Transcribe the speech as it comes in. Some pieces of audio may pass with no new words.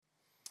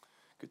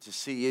Good to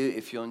see you.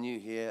 If you're new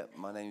here,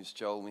 my name is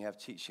Joel. We have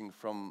teaching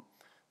from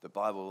the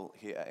Bible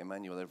here at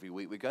Emmanuel every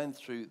week. We're going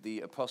through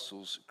the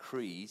Apostles'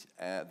 Creed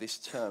this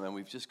term, and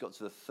we've just got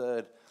to the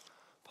third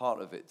part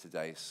of it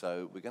today.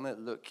 So we're going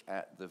to look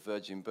at the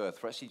virgin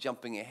birth. We're actually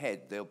jumping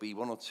ahead. There'll be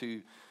one or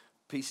two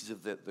pieces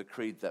of the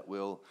Creed that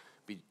we'll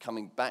be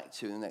coming back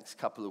to in the next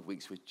couple of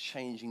weeks. We're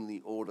changing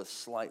the order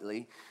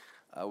slightly,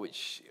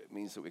 which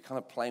means that we're kind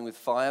of playing with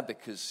fire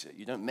because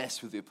you don't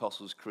mess with the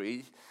Apostles'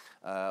 Creed.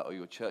 Or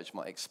your church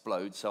might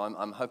explode. So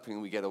I'm hoping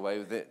we get away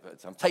with it,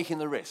 but I'm taking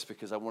the risk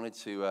because I wanted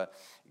to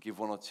give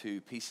one or two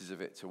pieces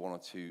of it to one or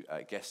two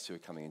guests who are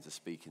coming in to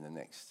speak in the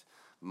next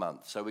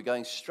month. So we're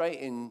going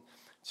straight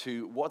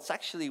into what's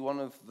actually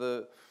one of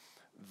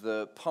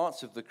the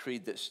parts of the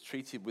creed that's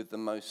treated with the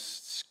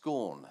most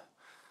scorn,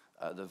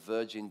 the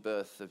virgin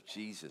birth of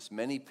Jesus.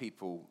 Many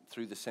people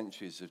through the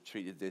centuries have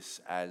treated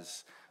this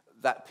as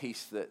that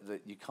piece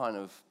that you kind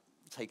of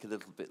take a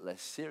little bit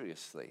less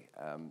seriously,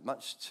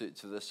 much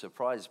to the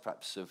surprise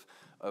perhaps of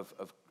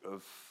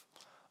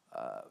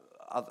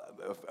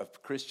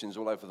Christians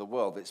all over the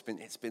world. It's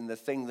been the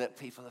thing that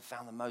people have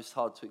found the most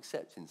hard to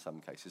accept in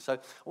some cases. So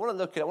I want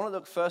to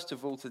look first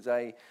of all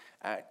today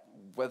at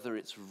whether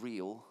it's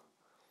real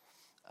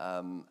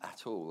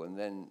at all, and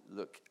then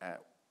look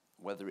at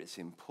whether it's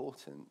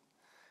important,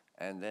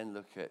 and then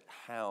look at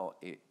how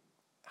it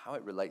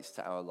relates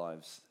to our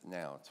lives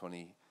now,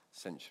 20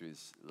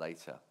 centuries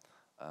later.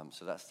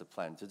 So that's the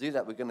plan. To do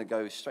that, we're going to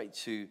go straight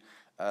to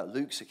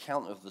Luke's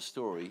account of the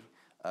story,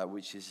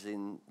 which is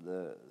in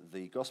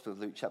the Gospel of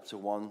Luke, chapter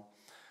 1.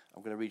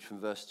 I'm going to read from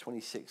verse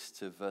 26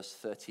 to verse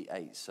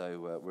 38.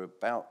 So we're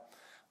about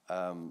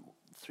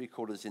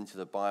 3/4 into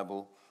the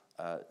Bible,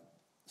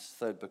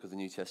 third book of the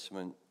New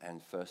Testament,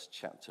 and first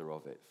chapter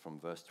of it, from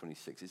verse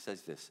 26. It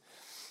says this: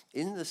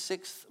 "In the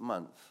 6th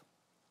month,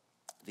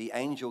 the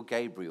angel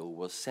Gabriel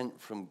was sent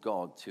from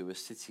God to a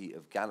city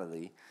of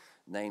Galilee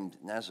named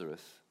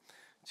Nazareth,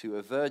 to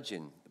a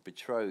virgin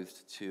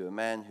betrothed to a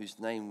man whose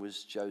name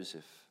was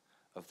Joseph,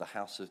 of the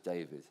house of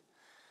David.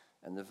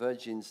 And the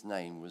virgin's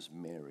name was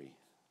Mary.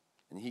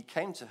 And he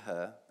came to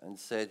her and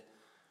said,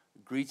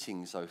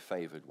 'Greetings, O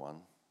favored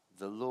one,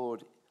 the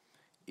Lord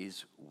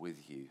is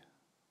with you.'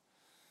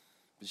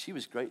 But she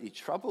was greatly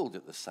troubled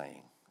at the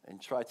saying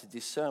and tried to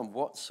discern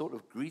what sort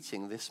of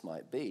greeting this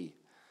might be.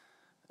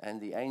 And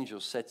the angel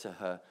said to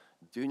her,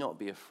 'Do not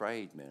be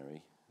afraid,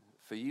 Mary,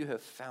 for you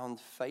have found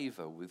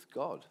favor with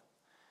God.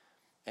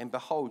 And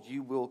behold,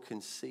 you will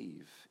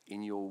conceive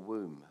in your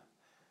womb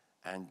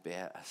and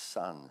bear a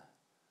son.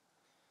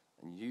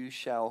 And you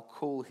shall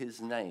call his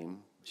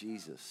name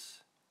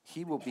Jesus.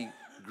 He will be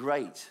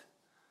great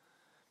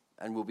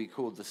and will be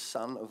called the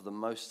Son of the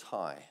Most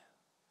High.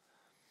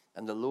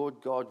 And the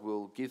Lord God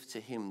will give to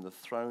him the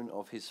throne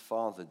of his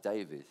father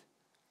David,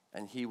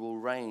 and he will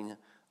reign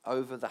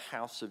over the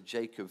house of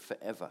Jacob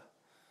forever.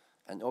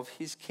 And of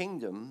his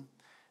kingdom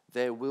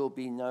there will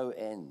be no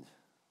end.'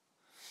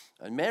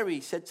 And Mary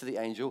said to the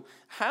angel,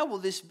 'How will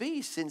this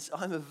be, since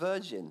I'm a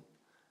virgin?'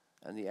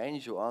 And the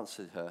angel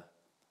answered her,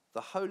 'The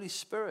Holy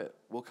Spirit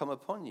will come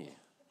upon you,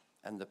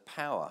 and the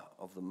power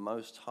of the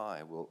Most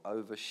High will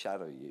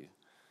overshadow you.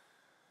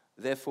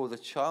 Therefore the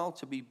child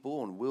to be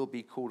born will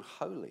be called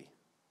Holy,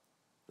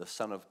 the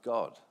Son of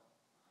God.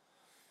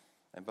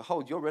 And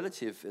behold, your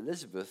relative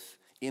Elizabeth,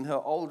 in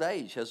her old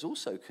age, has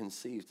also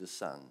conceived a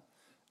son.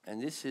 And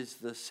this is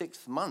the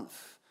 6th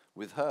month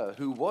with her,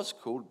 who was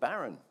called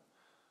barren.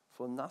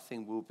 For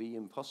nothing will be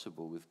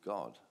impossible with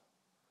God.'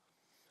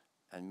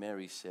 And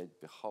Mary said,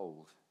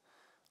 'Behold,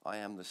 I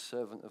am the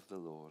servant of the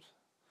Lord.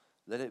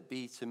 Let it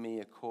be to me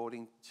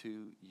according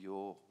to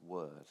your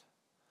word.'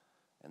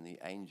 And the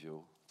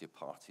angel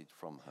departed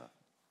from her."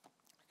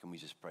 Can we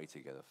just pray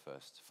together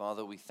first?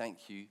 Father, we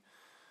thank you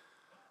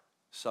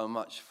so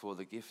much for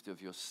the gift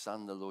of your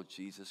Son, the Lord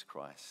Jesus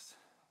Christ.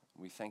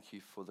 We thank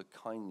you for the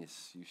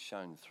kindness you've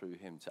shown through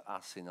him to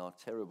us in our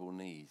terrible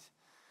need.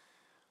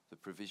 The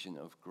provision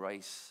of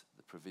grace,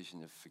 the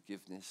provision of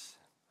forgiveness,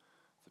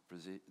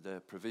 the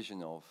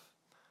provision of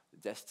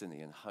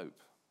destiny and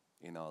hope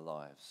in our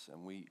lives.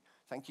 And we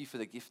thank you for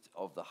the gift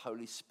of the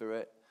Holy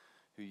Spirit,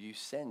 who you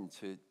send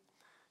to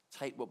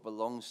take what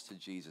belongs to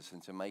Jesus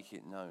and to make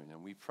it known.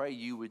 And we pray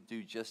you would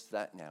do just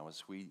that now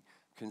as we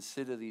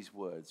consider these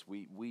words.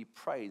 We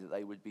pray that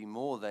they would be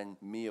more than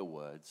mere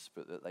words,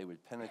 but that they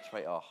would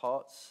penetrate our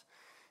hearts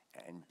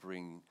and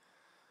bring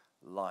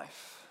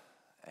life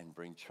and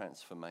bring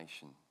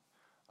transformation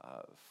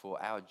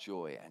for our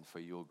joy and for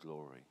your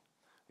glory.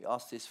 We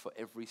ask this for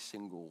every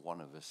single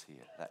one of us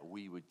here, that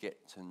we would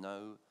get to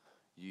know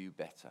you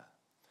better.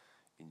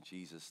 In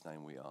Jesus'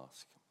 name we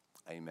ask.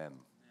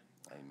 Amen.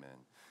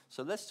 Amen.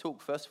 So let's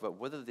talk first about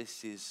whether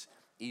this is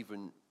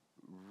even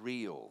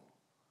real,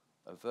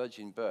 a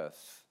virgin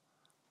birth.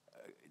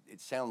 It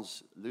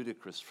sounds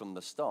ludicrous from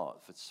the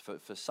start.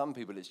 For some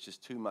people, it's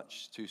just too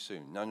much too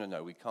soon.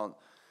 No, we can't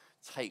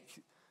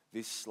take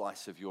this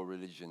slice of your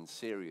religion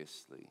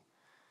seriously.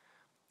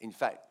 In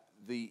fact,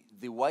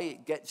 the way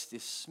it gets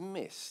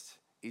dismissed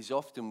is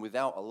often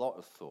without a lot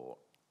of thought.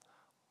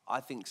 I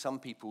think some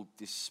people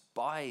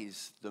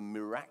despise the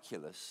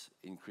miraculous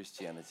in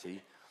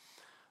Christianity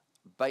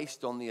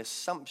based on the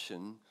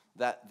assumption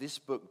that this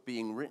book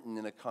being written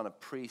in a kind of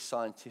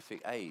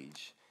pre-scientific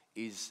age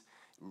is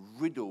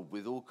riddled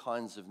with all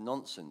kinds of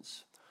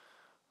nonsense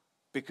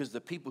because the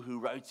people who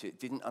wrote it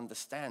didn't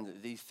understand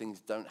that these things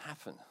don't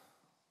happen.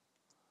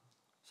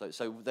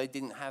 So they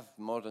didn't have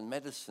modern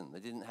medicine.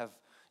 They didn't have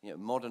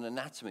modern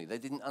anatomy. They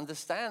didn't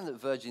understand that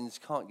virgins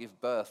can't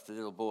give birth to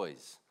little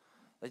boys.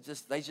 They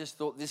just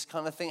thought this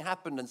kind of thing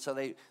happened, and so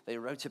they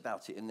wrote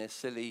about it in their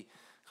silly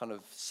kind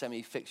of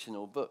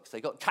semi-fictional books.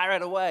 They got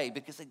carried away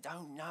because they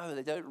don't know,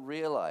 they don't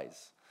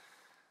realize.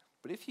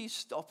 But if you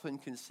stop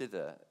and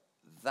consider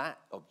that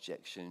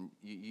objection,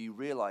 you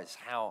realize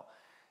how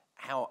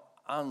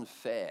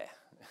unfair,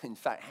 in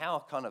fact,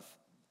 how kind of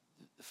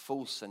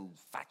false and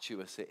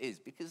fatuous it is,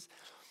 because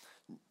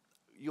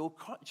you're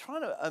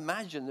trying to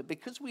imagine that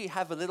because we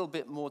have a little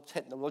bit more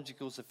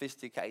technological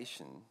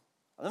sophistication,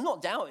 and I'm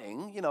not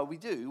doubting, we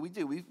do.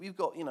 We've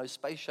got,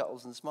 space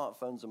shuttles and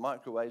smartphones and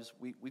microwaves.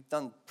 We've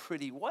done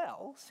pretty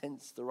well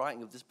since the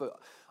writing of this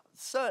book.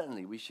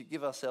 Certainly, we should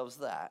give ourselves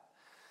that.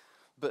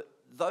 But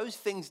those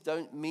things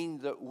don't mean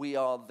that we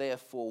are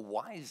therefore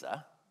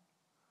wiser.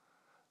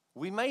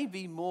 We may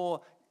be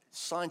more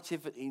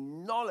scientifically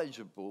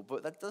knowledgeable,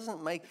 but that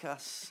doesn't make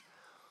us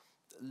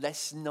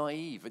less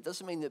naive. It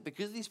doesn't mean that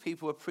because these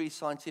people were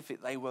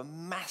pre-scientific, they were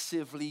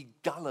massively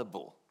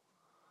gullible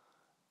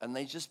and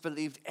they just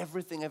believed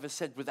everything ever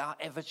said without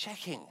ever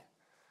checking.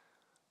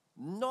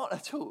 Not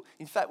at all.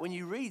 In fact, when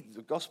you read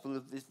the gospel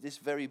of this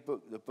very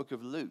book, the book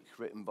of Luke,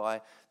 written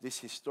by this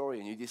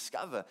historian, you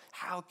discover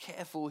how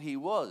careful he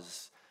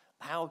was,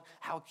 how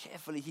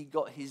carefully he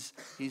got his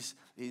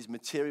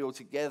material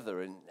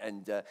together,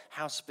 and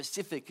how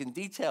specific and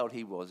detailed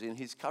he was in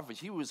his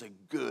coverage. He was a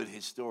good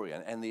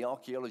historian, and the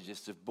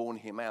archaeologists have borne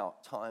him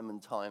out time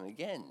and time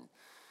again.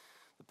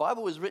 The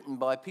Bible was written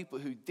by people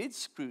who did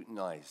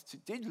scrutinize, who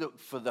did look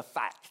for the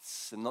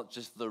facts and not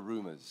just the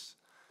rumors.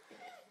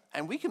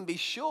 And we can be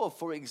sure,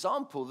 for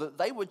example, that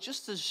they were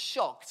just as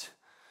shocked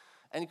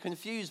and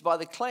confused by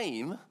the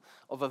claim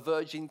of a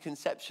virgin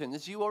conception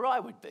as you or I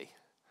would be.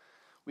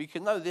 We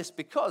can know this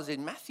because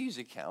in Matthew's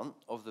account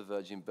of the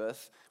virgin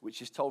birth,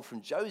 which is told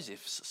from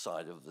Joseph's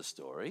side of the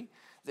story,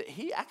 that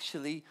he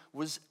actually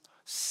was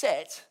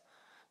set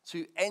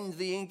to end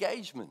the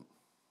engagement.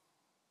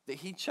 That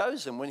he'd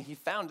chosen when he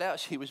found out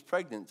she was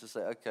pregnant to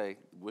say, okay,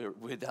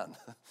 we're done.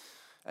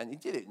 And he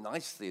did it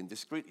nicely and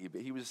discreetly,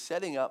 but he was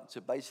setting up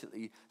to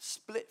basically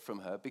split from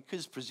her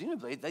because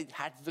presumably they'd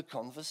had the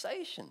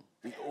conversation,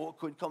 the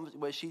awkward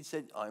conversation where she'd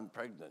said, I'm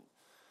pregnant.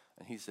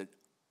 And he said,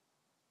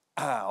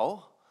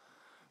 ow.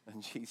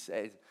 And she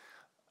said,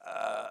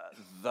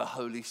 the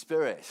Holy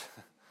Spirit.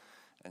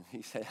 And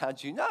he said, how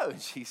do you know?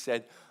 And she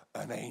said,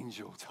 an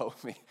angel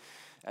told me.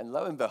 And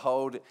lo and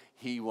behold,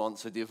 he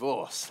wants a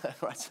divorce.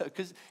 Right? So,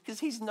 because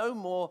he's no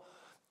more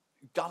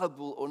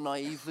gullible or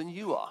naive than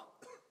you are.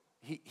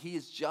 He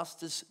is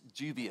just as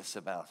dubious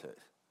about it.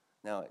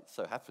 Now, it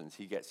so happens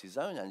he gets his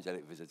own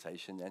angelic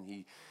visitation, and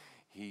he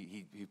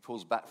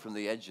pulls back from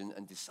the edge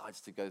and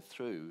decides to go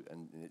through.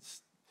 And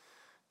it's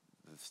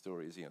the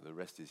story is, the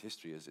rest is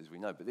history, as we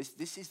know. But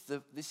this is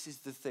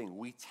the thing.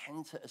 We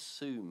tend to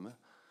assume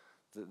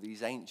that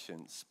these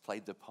ancients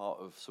played the part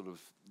of sort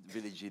of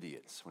village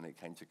idiots when it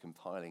came to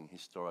compiling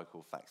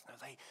historical facts. No,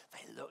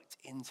 they looked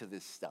into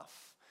this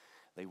stuff.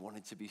 They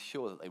wanted to be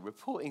sure that they were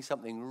reporting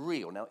something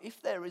real. Now,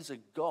 if there is a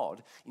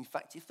God, in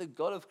fact, if the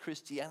God of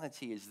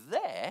Christianity is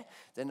there,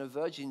 then a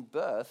virgin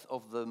birth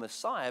of the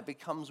Messiah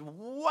becomes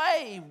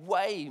way,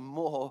 way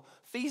more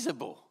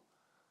feasible.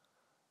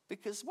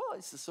 Because, well,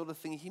 it's the sort of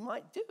thing he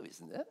might do,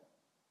 isn't it?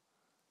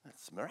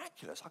 That's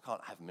miraculous. I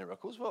can't have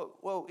miracles.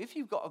 Well, if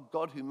you've got a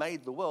God who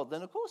made the world,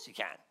 then of course you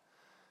can.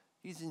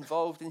 He's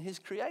involved in his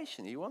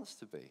creation. He wants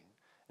to be.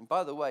 And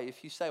by the way,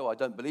 if you say, well, I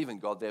don't believe in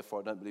God,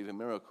 therefore I don't believe in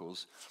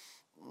miracles,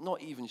 I'm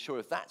not even sure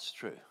if that's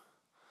true.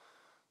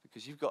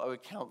 Because you've got to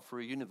account for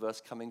a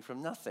universe coming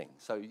from nothing.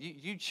 So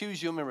you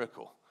choose your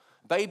miracle.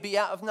 Baby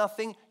out of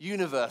nothing,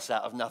 universe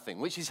out of nothing.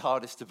 Which is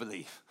hardest to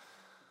believe?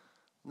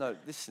 No,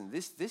 listen,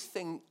 this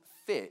thing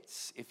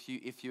fits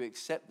if you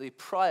accept the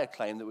prior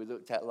claim that we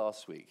looked at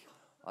last week.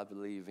 I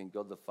believe in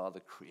God the Father,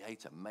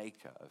 creator,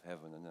 maker of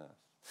heaven and earth.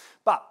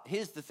 But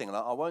here's the thing, and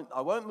I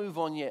won't move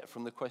on yet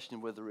from the question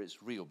of whether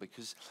it's real,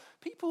 because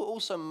people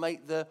also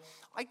make the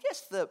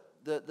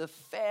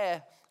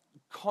fair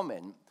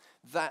comment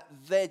that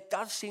there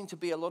does seem to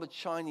be a lot of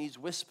Chinese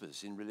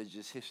whispers in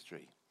religious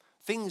history.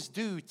 Things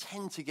do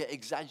tend to get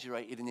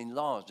exaggerated and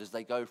enlarged as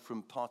they go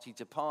from party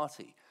to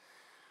party.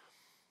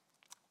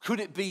 Could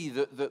it be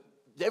that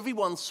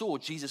everyone saw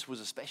Jesus was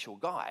a special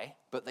guy,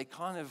 but they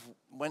kind of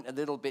went a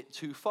little bit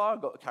too far,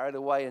 got carried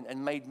away,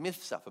 and made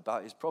myths up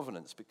about his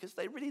provenance because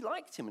they really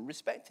liked him and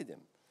respected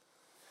him?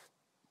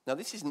 Now,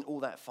 this isn't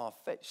all that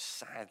far-fetched,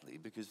 sadly,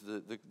 because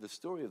the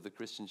story of the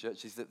Christian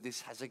church is that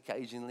this has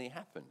occasionally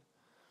happened.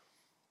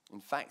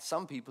 In fact,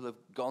 some people have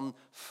gone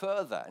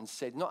further and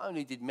said not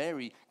only did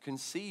Mary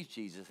conceive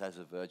Jesus as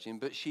a virgin,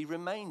 but she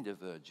remained a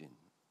virgin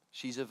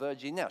She's a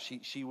virgin now.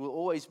 She will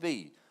always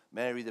be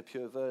Mary the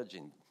pure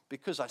virgin,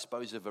 because I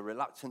suppose of a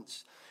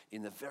reluctance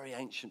in the very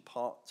ancient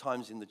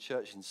times in the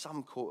church, in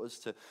some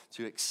quarters,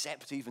 to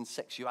accept even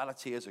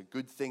sexuality as a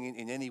good thing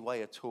in any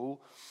way at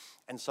all.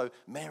 And so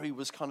Mary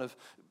was kind of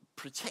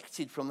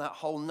protected from that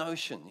whole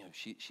notion.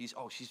 She's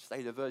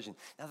stayed a virgin.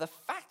 Now the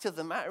fact of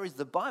the matter is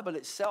the Bible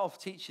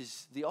itself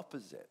teaches the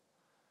opposite.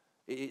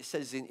 It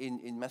says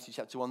in Matthew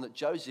chapter 1 that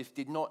Joseph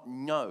did not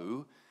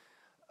know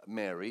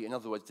Mary, in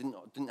other words,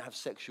 didn't have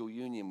sexual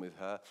union with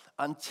her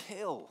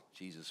until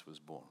Jesus was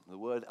born. The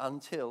word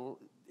 "until"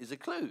 is a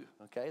clue,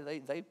 okay?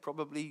 They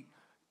probably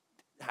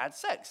had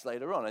sex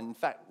later on. And in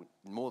fact,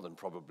 more than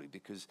probably,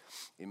 because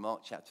in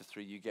Mark chapter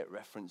 3, you get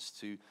reference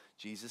to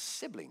Jesus'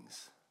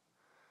 siblings.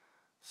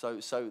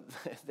 So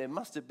there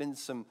must have been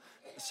some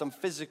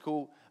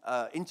physical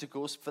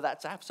intercourse for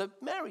that to happen. So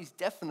Mary's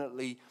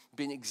definitely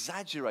been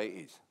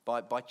exaggerated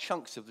by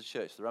chunks of the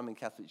church. The Roman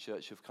Catholic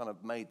Church have kind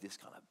of made this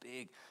kind of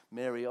big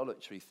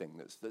Mariolatry thing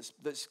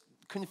that's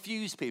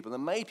confused people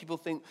and made people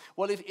think,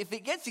 well, if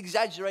it gets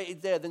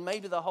exaggerated there, then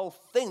maybe the whole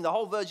thing, the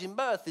whole virgin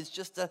birth, is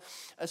just a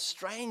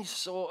strange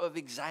sort of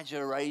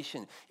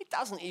exaggeration. It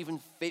doesn't even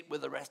fit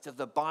with the rest of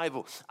the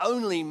Bible.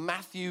 Only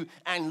Matthew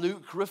and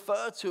Luke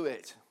refer to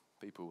it,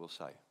 people will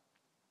say.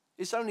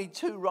 It's only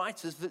two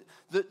writers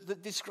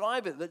that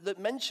describe it, that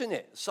mention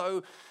it.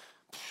 So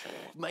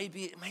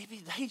maybe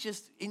they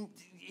just, in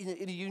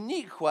a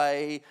unique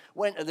way,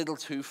 went a little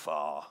too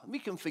far. We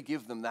can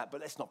forgive them that,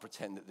 but let's not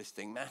pretend that this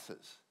thing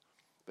matters.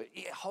 But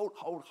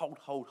hold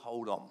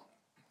on.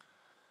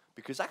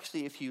 Because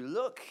actually, if you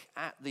look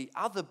at the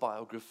other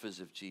biographers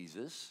of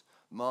Jesus,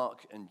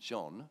 Mark and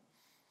John,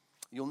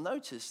 you'll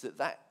notice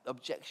that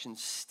objection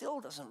still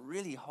doesn't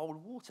really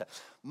hold water.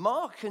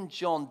 Mark and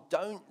John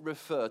don't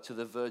refer to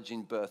the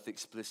virgin birth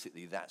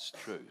explicitly, that's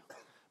true.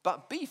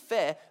 But be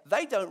fair,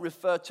 they don't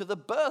refer to the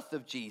birth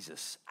of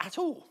Jesus at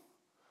all.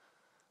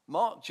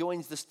 Mark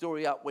joins the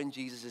story up when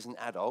Jesus is an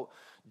adult.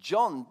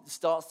 John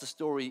starts the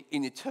story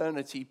in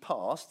eternity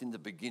past, in the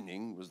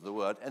beginning was the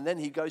word, and then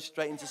he goes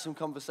straight into some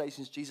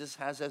conversations Jesus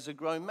has as a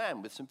grown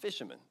man with some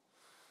fishermen.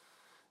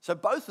 So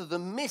both of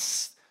them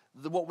miss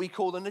what we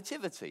call the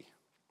nativity.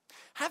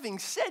 Having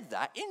said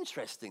that,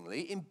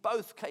 interestingly, in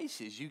both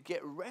cases, you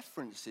get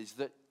references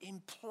that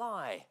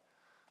imply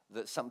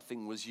that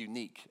something was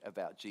unique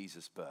about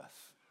Jesus'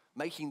 birth,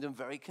 making them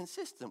very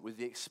consistent with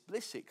the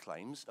explicit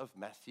claims of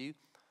Matthew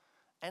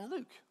and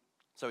Luke.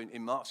 So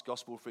in Mark's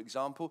gospel, for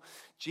example,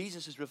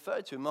 Jesus is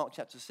referred to in Mark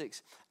chapter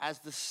 6 as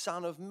the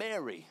son of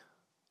Mary.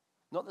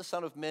 Not the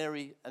son of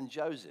Mary and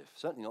Joseph,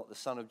 certainly not the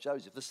son of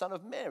Joseph, the son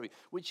of Mary,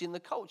 which in the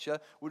culture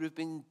would have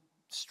been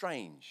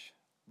strange,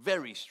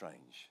 very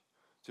strange,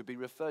 to be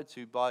referred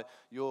to by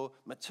your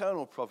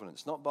maternal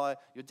provenance, not by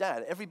your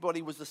dad.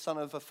 Everybody was the son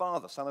of a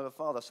father, son of a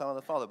father, son of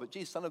a father, but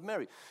Jesus, son of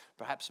Mary.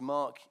 Perhaps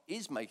Mark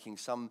is making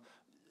some,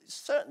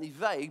 certainly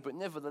vague, but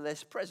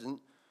nevertheless present,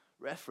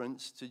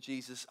 reference to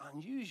Jesus'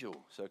 unusual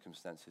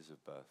circumstances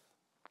of birth.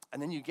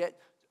 And then you get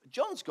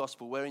John's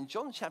gospel, where in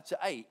John chapter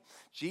 8,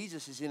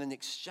 Jesus is in an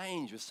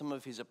exchange with some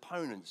of his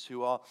opponents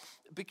who are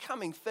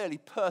becoming fairly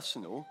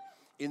personal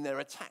in their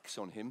attacks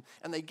on him,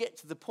 and they get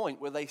to the point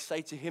where they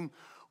say to him,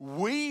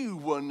 "We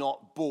were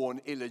not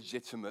born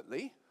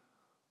illegitimately."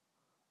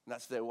 And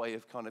that's their way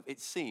of kind of,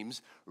 it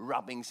seems,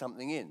 rubbing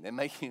something in. They're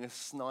making a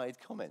snide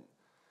comment.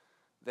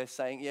 They're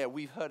saying, yeah,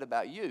 we've heard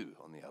about you,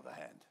 on the other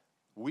hand.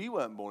 We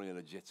weren't born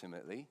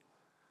illegitimately,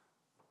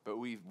 but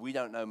we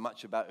don't know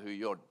much about who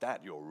your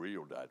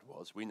real dad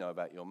was. We know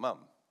about your mum,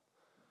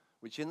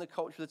 which in the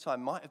culture of the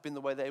time might have been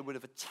the way they would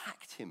have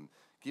attacked him,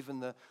 given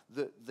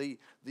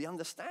the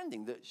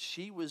understanding that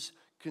she was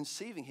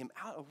conceiving him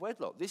out of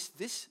wedlock.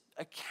 This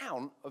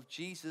account of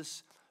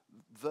Jesus'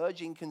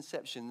 virgin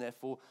conception,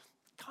 therefore,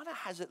 kind of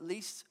has at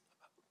least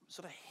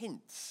sort of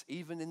hints,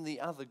 even in the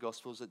other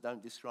Gospels that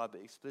don't describe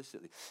it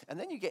explicitly. And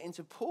then you get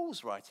into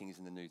Paul's writings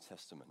in the New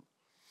Testament.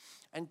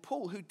 And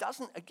Paul, who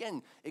doesn't,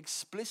 again,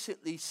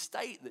 explicitly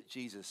state that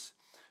Jesus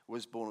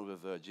was born of a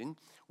virgin,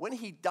 when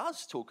he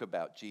does talk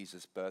about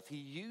Jesus' birth, he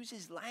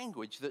uses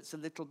language that's a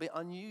little bit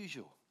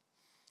unusual.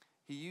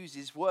 He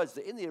uses words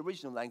that in the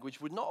original language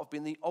would not have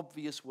been the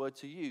obvious word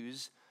to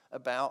use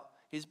about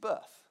his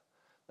birth.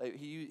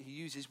 He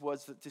uses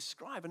words that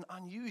describe an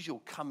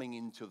unusual coming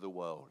into the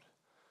world.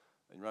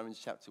 In Romans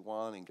chapter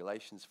 1, in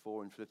Galatians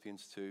 4, in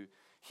Philippians 2,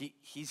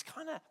 he's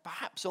kind of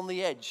perhaps on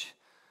the edge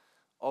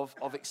of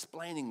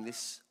explaining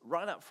this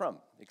right up front,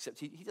 except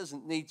he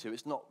doesn't need to.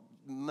 It's not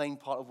the main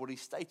part of what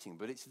he's stating,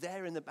 but it's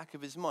there in the back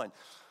of his mind.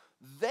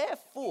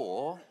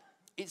 Therefore,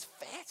 it's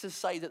fair to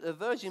say that the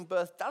virgin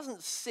birth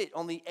doesn't sit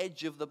on the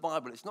edge of the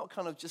Bible. It's not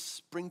kind of just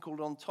sprinkled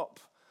on top.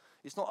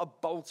 It's not a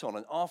bolt-on,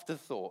 an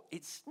afterthought.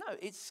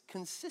 It's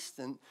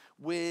consistent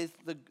with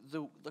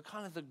the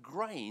kind of the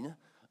grain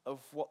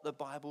of what the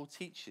Bible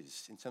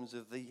teaches in terms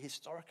of the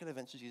historical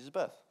events of Jesus'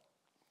 birth.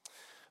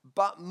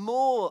 But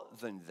more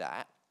than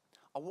that,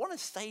 I want to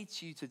say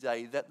to you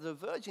today that the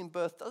virgin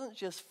birth doesn't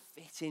just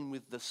fit in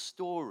with the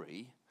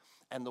story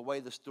and the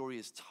way the story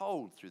is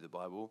told through the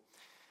Bible.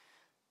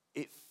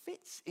 it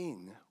fits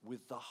in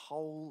with the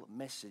whole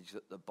message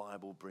that the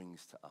Bible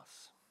brings to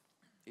us.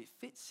 It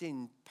fits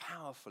in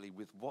powerfully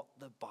with what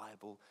the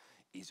Bible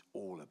is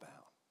all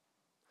about.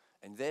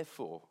 And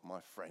therefore,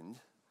 my friend,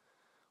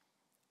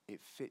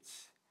 it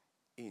fits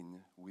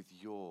in with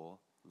your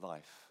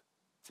life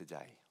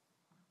today.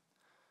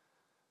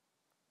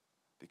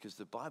 Because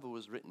the Bible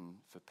was written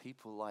for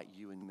people like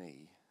you and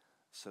me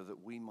so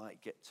that we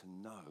might get to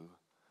know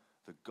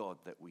the God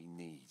that we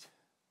need.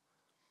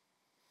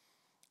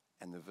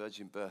 And the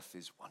virgin birth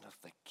is one of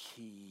the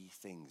key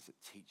things that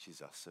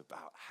teaches us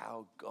about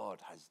how God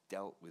has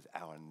dealt with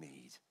our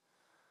need.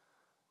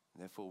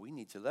 And therefore, we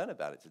need to learn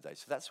about it today.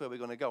 So that's where we're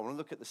going to go. I want to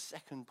look at the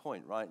second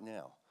point right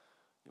now.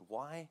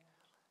 Why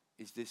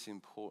is this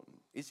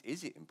important? Is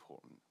it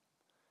important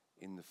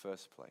in the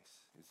first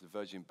place? Is the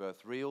virgin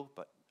birth real?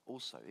 But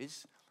also,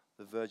 is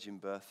the virgin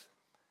birth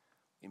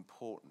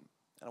important?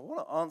 And I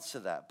want to answer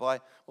that by,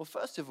 well,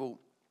 first of all,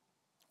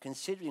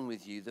 considering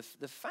with you the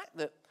fact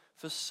that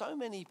for so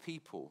many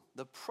people,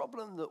 the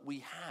problem that we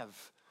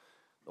have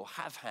or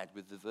have had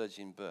with the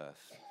virgin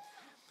birth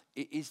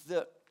is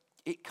that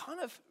it kind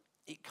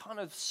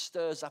of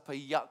stirs up a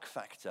yuck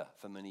factor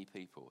for many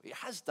people. It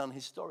has done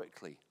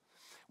historically.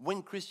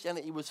 When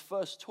Christianity was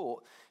first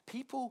taught,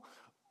 people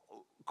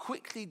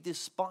quickly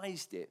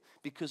despised it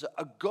because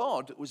a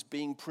God was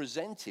being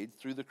presented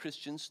through the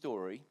Christian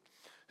story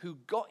who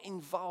got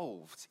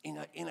involved in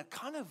a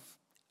kind of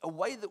a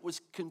way that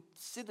was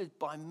considered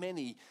by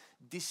many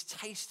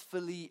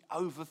distastefully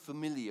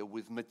overfamiliar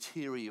with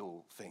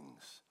material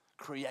things,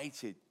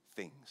 created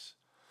things.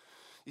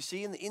 You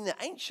see, in the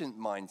ancient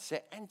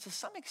mindset, and to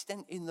some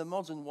extent in the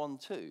modern one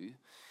too,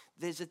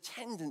 there's a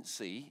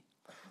tendency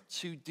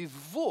to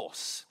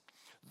divorce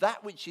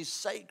that which is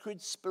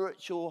sacred,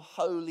 spiritual,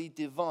 holy,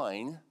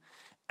 divine,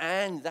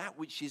 and that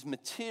which is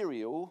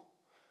material,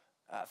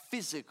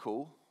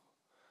 physical,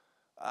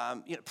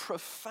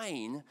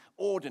 profane,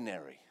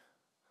 ordinary.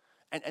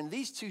 And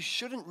these two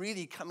shouldn't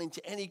really come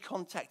into any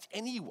contact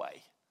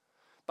anyway.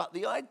 But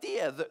the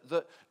idea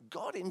that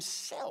God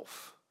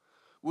himself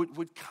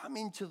would come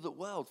into the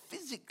world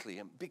physically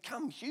and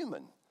become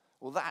human,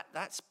 well,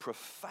 that's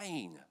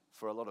profane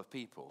for a lot of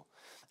people.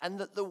 And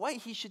that the way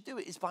he should do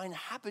it is by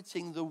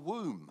inhabiting the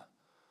womb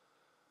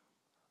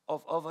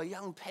of a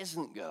young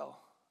peasant girl.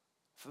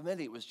 For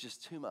many, it was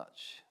just too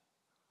much.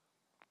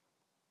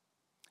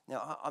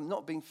 Now, I'm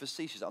not being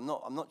facetious. I'm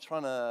not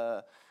trying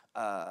to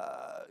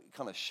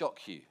kind of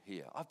shock you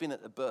here. I've been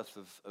at the birth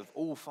of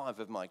all 5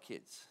 of my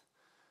kids.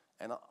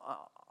 And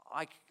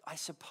I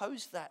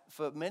suppose that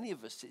for many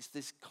of us, it's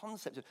this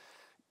concept of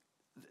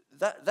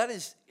that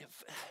is,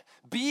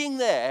 being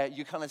there,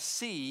 you kind of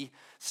see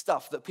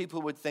stuff that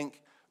people would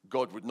think,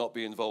 God would not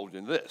be involved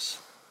in this.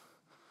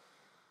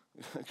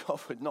 God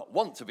would not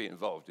want to be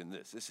involved in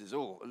this. This is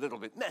all a little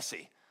bit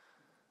messy.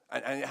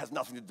 And it has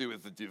nothing to do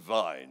with the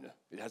divine.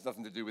 It has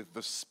nothing to do with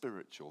the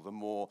spiritual, the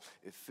more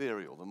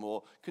ethereal, the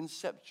more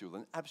conceptual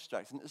and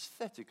abstract and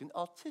aesthetic and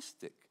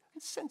artistic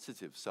and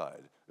sensitive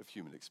side of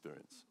human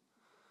experience.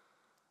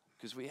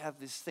 Because we have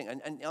this thing,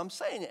 and I'm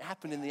saying it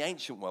happened in the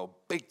ancient world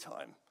big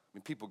time. I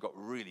mean, people got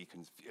really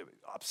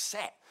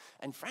upset,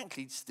 and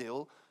frankly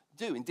still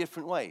do in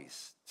different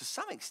ways. To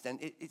some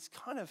extent, it's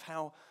kind of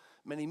how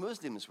many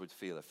Muslims would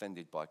feel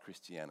offended by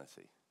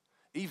Christianity.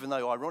 Even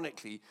though,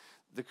 ironically,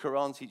 the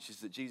Quran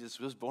teaches that Jesus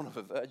was born of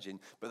a virgin,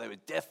 but they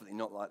would definitely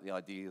not like the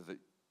idea that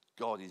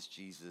God is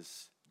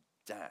Jesus'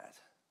 dad,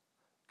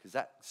 because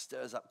that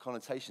stirs up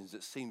connotations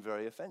that seem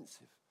very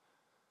offensive.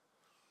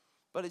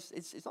 But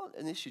it's not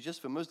an issue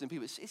just for Muslim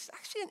people. It's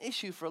actually an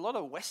issue for a lot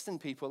of Western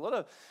people,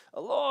 a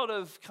lot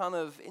of kind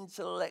of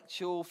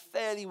intellectual,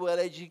 fairly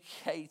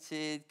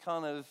well-educated,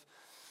 kind of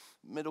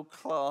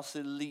middle-class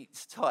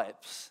elite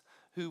types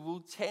who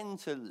will tend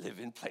to live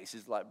in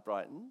places like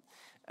Brighton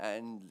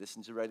and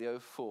listen to Radio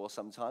 4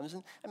 sometimes,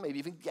 and maybe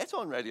even get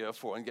on Radio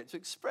 4 and get to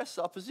express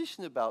our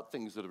position about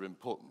things that are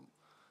important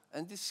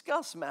and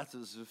discuss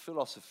matters of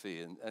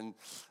philosophy and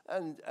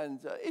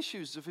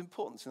issues of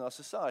importance in our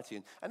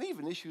society, and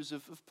even issues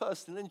of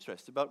personal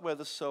interest about where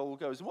the soul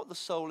goes and what the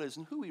soul is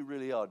and who we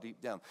really are deep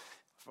down.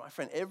 My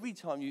friend, every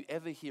time you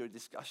ever hear a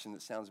discussion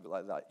that sounds a bit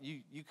like that,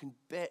 you can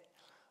bet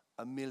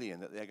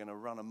 $1,000,000 that they're going to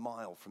run a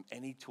mile from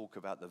any talk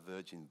about the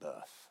virgin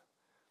birth.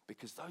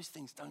 Because those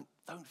things don't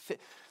fit.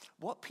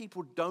 What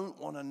people don't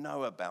want to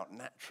know about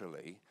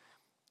naturally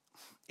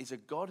is a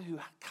God who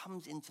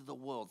comes into the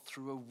world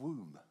through a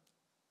womb.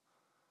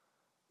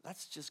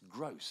 That's just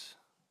gross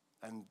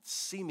and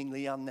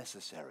seemingly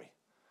unnecessary.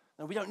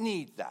 No, we don't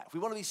need that. If we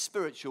want to be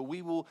spiritual,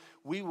 we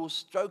will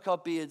stroke our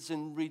beards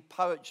and read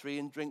poetry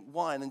and drink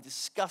wine and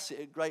discuss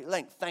it at great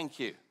length. Thank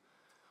you.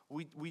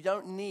 We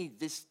don't need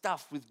this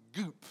stuff with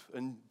goop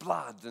and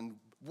blood and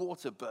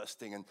water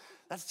bursting, and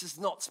that's just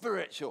not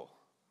spiritual.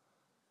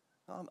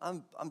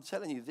 I'm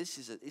telling you, this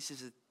is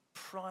a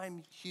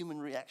prime human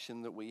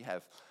reaction that we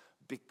have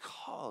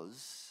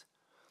because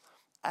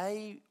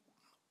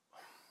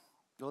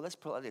let's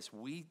put it like this.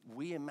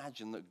 We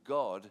imagine that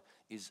God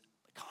is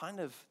kind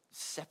of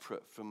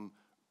separate from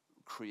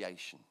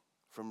creation,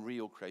 from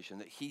real creation,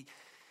 that he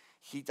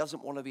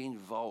doesn't want to be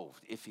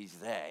involved if he's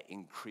there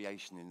in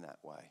creation in that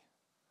way.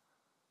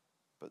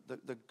 But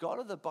the God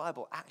of the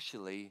Bible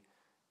actually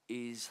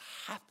is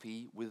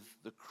happy with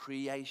the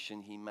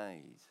creation he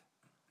made.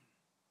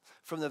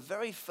 From the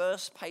very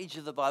first page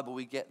of the Bible,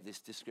 we get this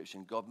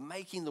description. God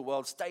making the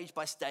world stage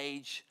by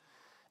stage,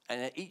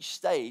 and at each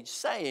stage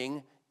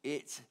saying,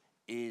 it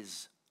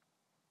is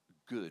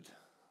good.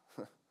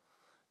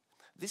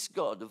 This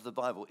God of the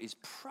Bible is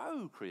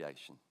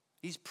pro-creation.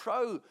 He's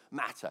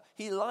pro-matter.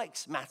 He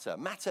likes matter.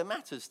 Matter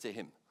matters to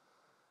him.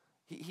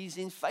 He's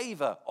in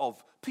favor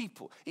of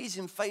people. He's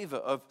in favor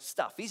of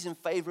stuff. He's in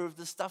favor of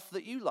the stuff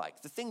that you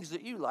like. The things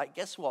that you like,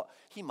 guess what?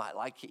 He might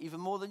like it even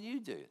more than you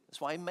do.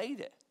 That's why he made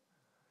it.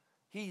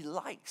 He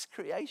likes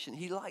creation.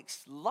 He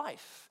likes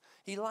life.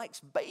 He likes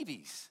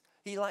babies.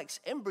 He likes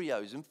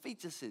embryos and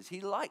fetuses.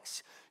 He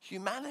likes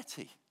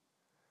humanity.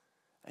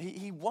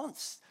 He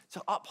wants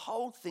to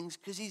uphold things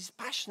because he's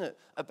passionate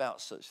about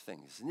such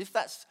things. And if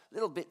that's a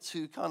little bit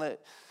too kind of,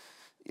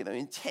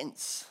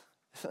 intense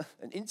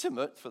and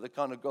intimate for the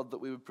kind of God that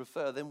we would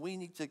prefer, then we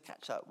need to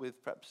catch up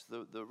with perhaps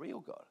the real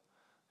God,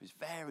 who's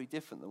very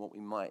different than what we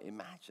might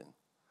imagine.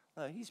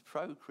 No, he's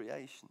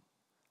pro-creation,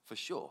 for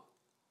sure.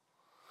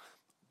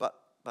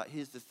 But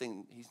here's the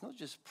thing, he's not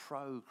just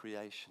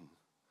pro-creation,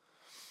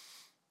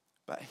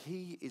 but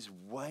he is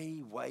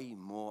way, way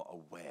more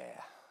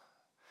aware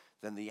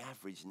than the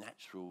average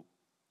natural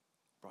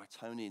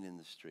Brightonian in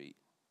the street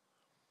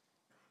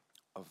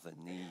of the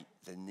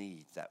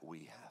need that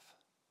we have.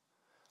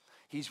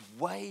 He's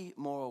way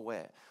more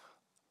aware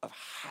of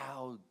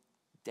how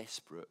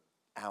desperate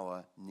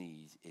our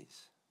need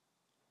is.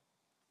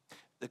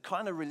 The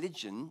kind of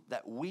religion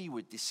that we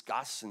would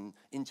discuss and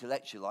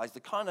intellectualize, the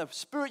kind of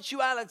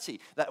spirituality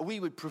that we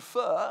would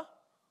prefer,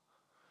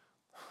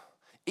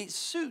 it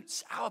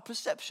suits our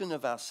perception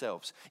of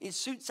ourselves. It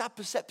suits our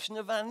perception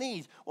of our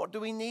need. What do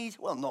we need?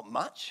 Well, not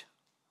much.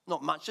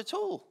 Not much at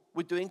all.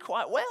 We're doing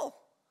quite well.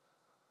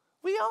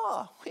 We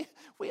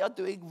are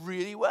doing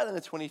really well in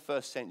the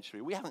 21st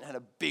century. We haven't had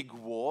a big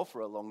war for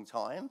a long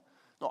time.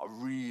 Not a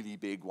really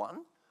big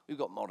one. We've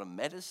got modern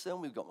medicine.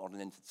 We've got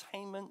modern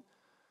entertainment.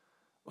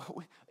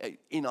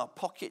 In our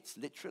pockets,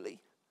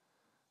 literally.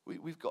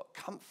 We've got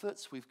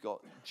comforts. We've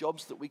got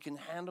jobs that we can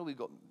handle. We've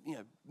got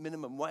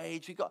minimum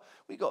wage.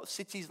 We've got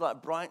cities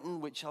like Brighton,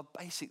 which are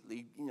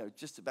basically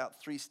just about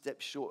 3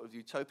 steps short of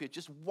utopia.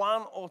 Just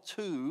 1 or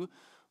 2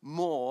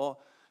 more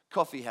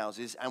coffee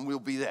houses, and we'll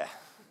be there.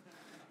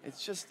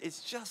 It's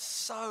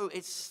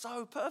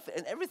so perfect,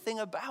 and everything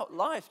about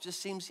life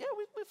just seems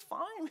we're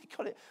fine. We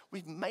got it.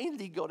 We've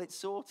mainly got it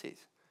sorted.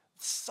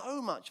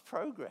 So much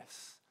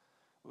progress.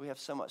 We have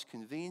so much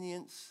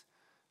convenience,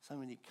 so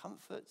many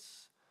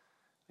comforts.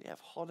 We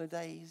have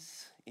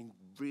holidays in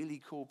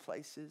really cool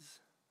places.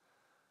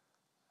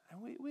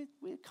 And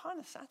we're kind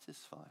of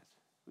satisfied.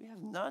 We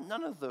have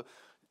none of the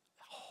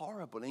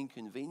horrible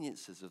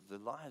inconveniences of the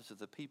lives of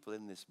the people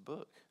in this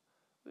book.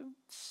 We're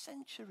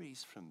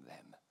centuries from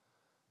them.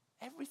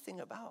 Everything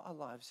about our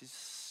lives is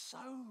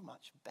so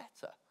much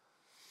better.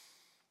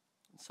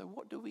 And so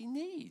what do we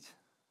need?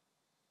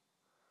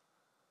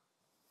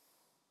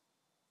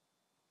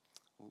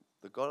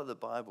 The God of the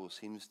Bible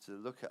seems to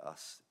look at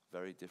us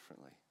very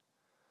differently.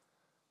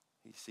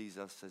 He sees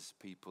us as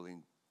people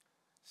in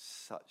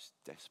such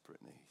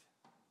desperate need.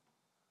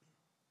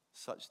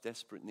 Such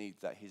desperate need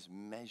that his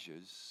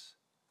measures,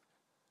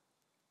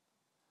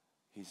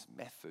 his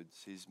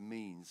methods, his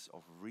means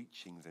of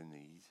reaching the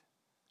need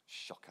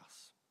shock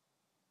us.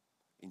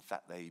 In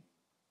fact, they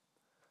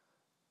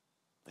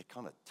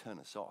kind of turn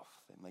us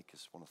off. They make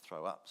us want to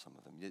throw up, some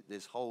of them.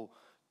 There's whole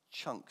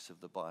chunks of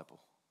the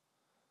Bible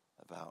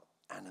about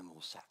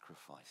animal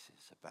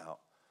sacrifices, about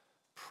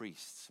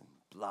priests and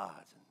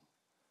blood,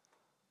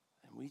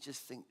 and we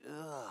just think,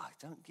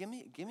 don't give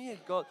me a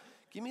God,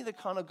 give me the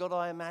kind of God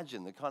I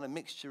imagine, the kind of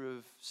mixture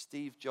of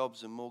Steve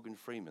Jobs and Morgan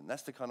Freeman.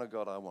 That's the kind of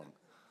God I want.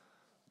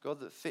 God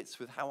that fits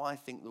with how I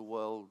think the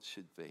world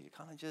should be.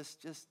 Kind of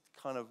just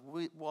kind of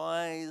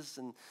wise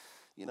and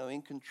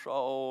in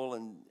control,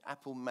 and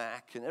Apple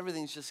Mac, and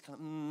everything's just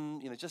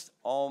kind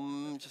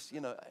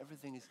of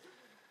everything is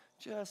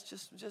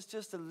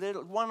just a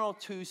little 1 or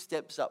 2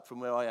 steps up from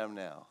where I am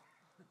now.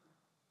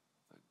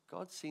 But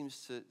God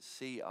seems to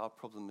see our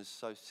problem as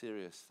so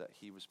serious that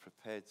he was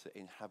prepared to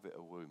inhabit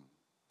a womb.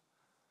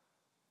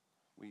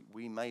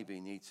 We maybe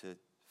need to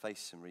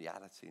face some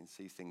reality and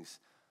see things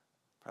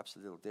perhaps a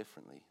little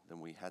differently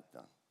than we had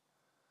done.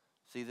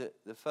 See,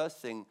 the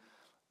first thing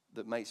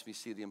that makes me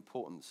see the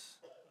importance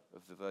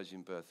of the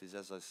virgin birth is,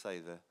 as I say,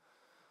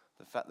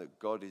 the fact that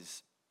God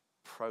is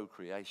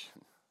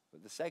procreation.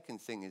 But the second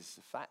thing is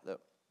the fact that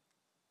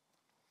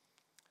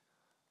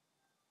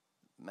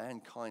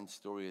mankind's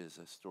story is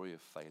a story of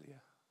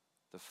failure.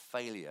 The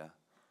failure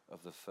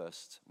of the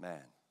first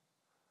man.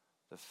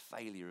 The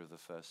failure of the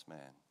first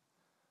man.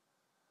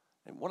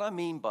 And what I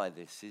mean by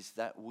this is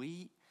that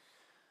we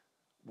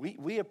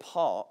are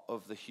part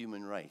of the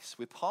human race.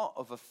 We're part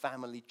of a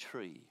family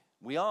tree.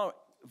 We are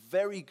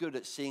very good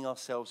at seeing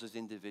ourselves as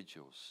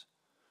individuals.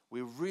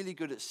 We're really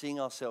good at seeing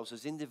ourselves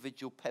as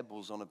individual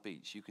pebbles on a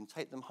beach. You can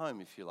take them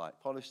home if you like,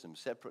 polish them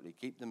separately,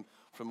 keep them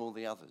from all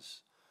the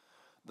others.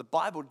 The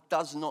Bible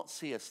does not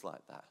see us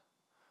like that.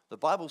 The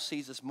Bible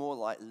sees us more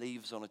like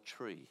leaves on a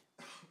tree,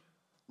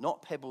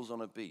 not pebbles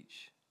on a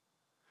beach.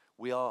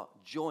 We are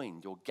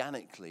joined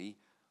organically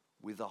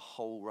with a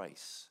whole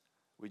race.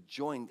 We're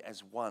joined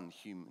as one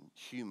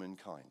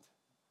humankind,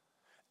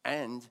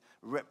 and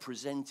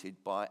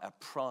represented by a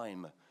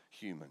prime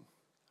human,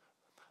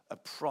 a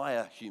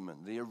prior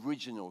human, the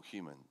original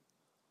human.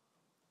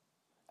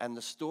 And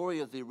the story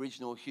of the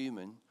original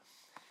human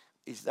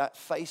is that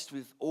faced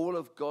with all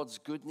of God's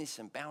goodness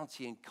and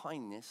bounty and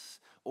kindness,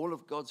 all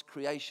of God's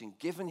creation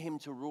given him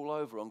to rule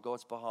over on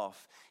God's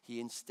behalf, he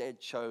instead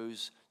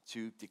chose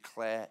to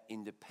declare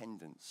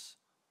independence.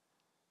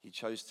 He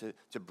chose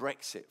to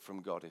Brexit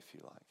from God, if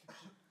you like.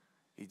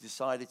 He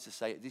decided to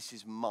say, this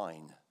is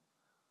mine.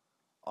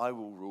 I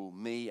will rule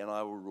me, and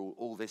I will rule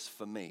all this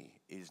for me.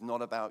 It is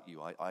not about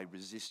you. I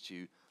resist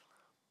you.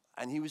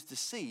 And he was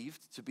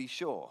deceived, to be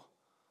sure,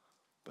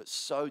 but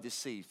so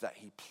deceived that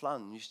he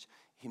plunged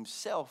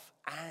himself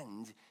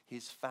and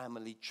his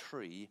family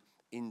tree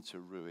into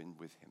ruin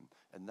with him.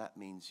 And that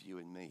means you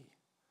and me.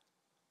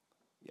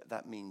 Yeah,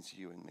 that means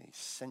you and me.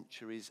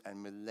 Centuries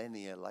and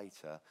millennia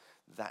later,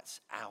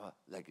 that's our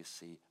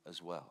legacy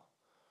as well.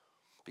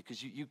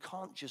 Because you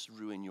can't just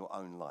ruin your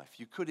own life.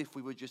 You could if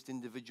we were just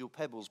individual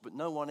pebbles, but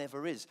no one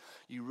ever is.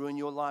 You ruin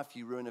your life,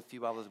 you ruin a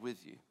few others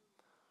with you.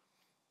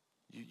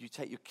 You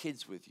take your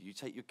kids with you. You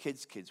take your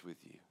kids' kids with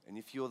you. And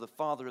if you're the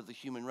father of the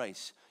human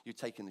race, you're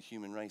taking the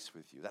human race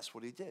with you. That's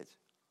what he did.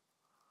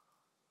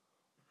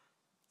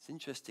 It's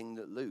interesting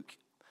that Luke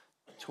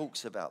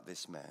talks about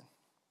this man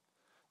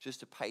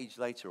just a page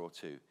later or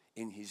two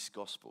in his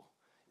gospel.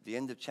 At the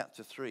end of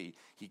chapter 3,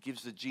 he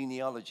gives the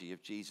genealogy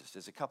of Jesus.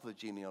 There's a couple of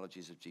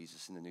genealogies of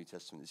Jesus in the New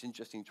Testament. It's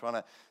interesting trying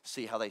to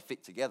see how they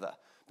fit together.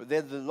 But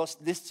they're the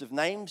lists of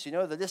names,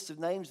 the list of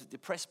names that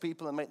depress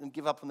people and make them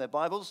give up on their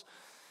Bibles.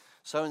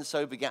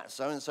 So-and-so begat,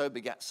 so-and-so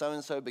begat,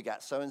 so-and-so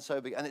begat,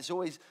 so-and-so begat. And it's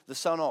always the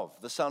son of,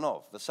 the son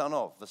of, the son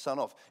of, the son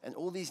of. And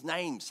all these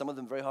names, some of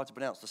them very hard to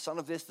pronounce. The son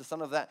of this, the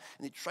son of that.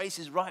 And it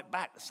traces right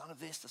back. The son of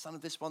this, the son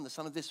of this one, the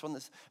son of this one.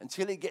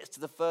 Until it gets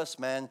to the first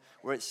man,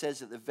 where it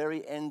says at the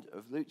very end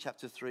of Luke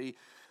chapter 3,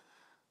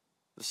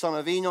 the son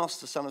of Enos,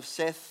 the son of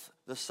Seth,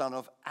 the son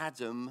of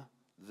Adam,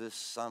 the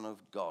son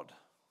of God.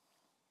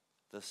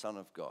 The son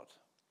of God.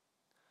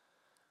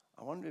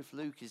 I wonder if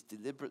Luke is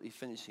deliberately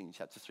finishing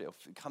chapter 3, or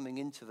coming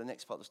into the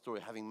next part of the story,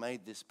 having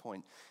made this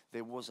point.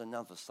 There was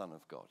another son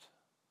of God.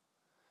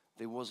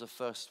 There was a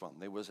first one.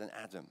 There was an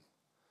Adam.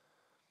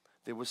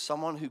 There was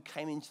someone who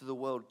came into the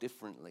world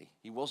differently.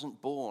 He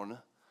wasn't born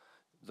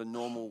the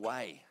normal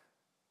way.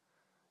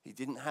 He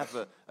didn't have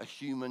a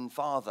human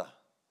father.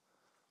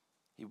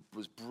 He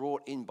was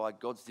brought in by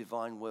God's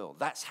divine will.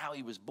 That's how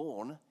he was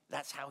born.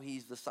 That's how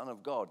he's the son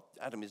of God.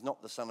 Adam is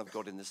not the son of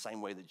God in the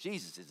same way that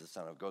Jesus is the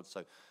son of God.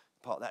 So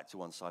park that to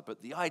one side.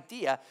 But the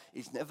idea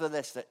is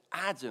nevertheless that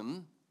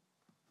Adam,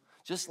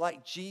 just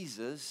like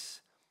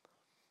Jesus,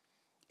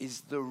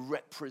 is the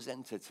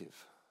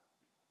representative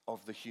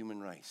of the human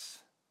race.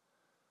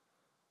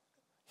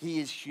 He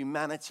is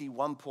humanity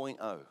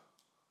 1.0.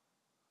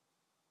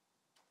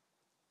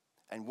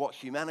 And what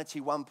humanity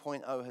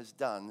 1.0 has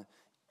done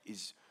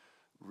is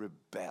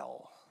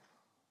rebel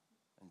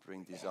and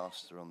bring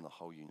disaster on the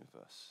whole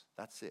universe.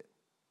 That's it.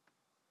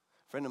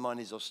 A friend of mine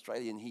is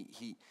Australian.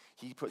 He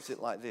puts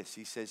it like this.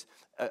 He says,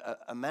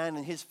 a man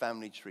in his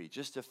family tree,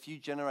 just a few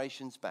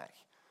generations back,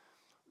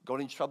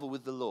 got in trouble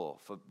with the law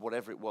for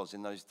whatever it was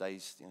in those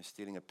days,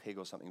 stealing a pig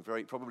or something,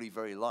 probably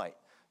very light.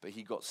 But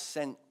he got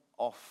sent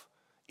off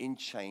in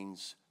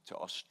chains to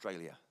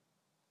Australia.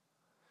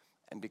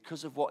 And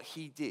because of what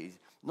he did,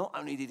 not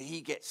only did he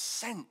get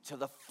sent to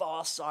the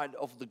far side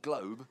of the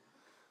globe,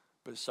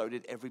 but so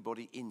did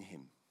everybody in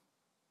him.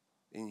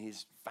 In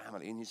his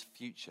family, in his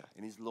future,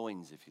 in his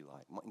loins, if you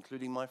like,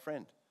 including my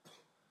friend.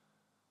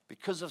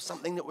 Because of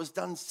something that was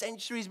done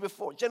centuries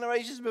before,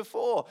 generations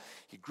before,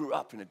 he grew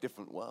up in a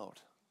different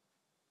world.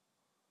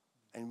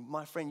 And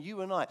my friend, you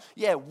and I,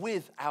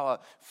 with our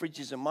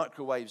fridges and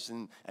microwaves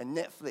and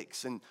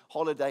Netflix and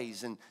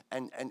holidays and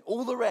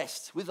all the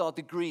rest, with our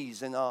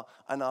degrees and our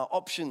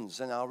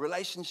options and our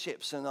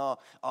relationships and our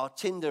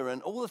Tinder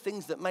and all the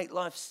things that make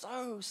life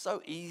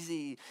so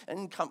easy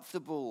and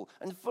comfortable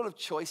and full of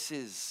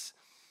choices,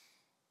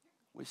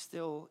 we're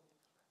still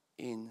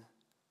in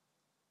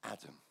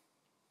Adam.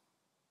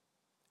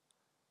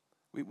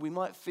 We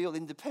might feel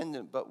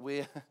independent, but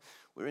we're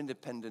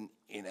independent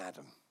in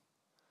Adam.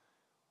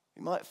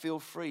 We might feel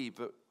free,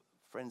 but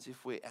friends,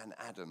 if we're an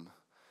Adam,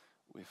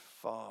 we're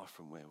far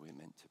from where we're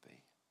meant to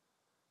be.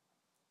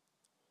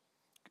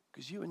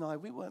 Because you and I,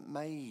 we weren't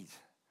made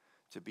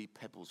to be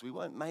pebbles. We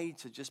weren't made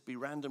to just be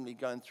randomly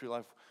going through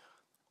life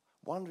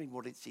wondering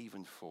what it's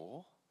even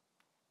for,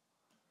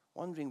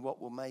 wondering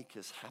what will make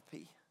us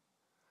happy,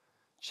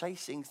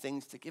 chasing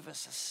things to give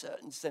us a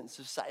certain sense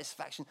of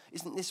satisfaction.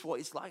 Isn't this what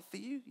it's like for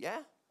you? Yeah?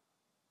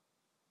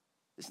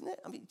 Isn't it?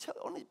 I mean,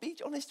 be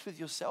honest with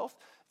yourself.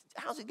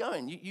 how's it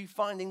going? You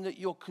finding that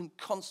you're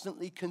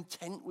constantly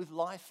content with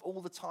life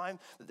all the time?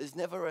 That there's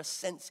never a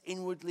sense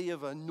inwardly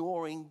of a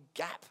gnawing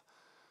gap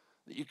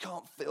that you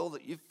can't fill,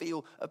 that you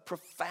feel a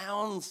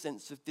profound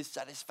sense of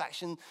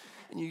dissatisfaction,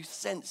 and you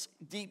sense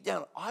deep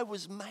down, I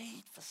was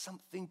made for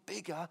something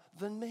bigger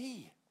than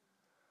me.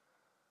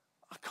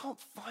 I can't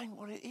find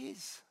what it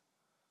is.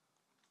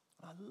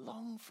 I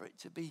long for it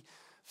to be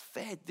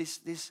fed,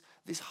 this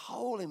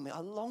hole in me. I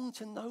long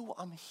to know what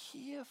I'm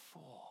here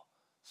for.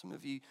 Some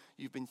of you,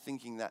 you've been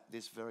thinking that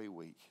this very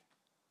week.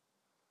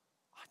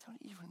 I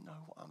don't even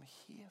know what I'm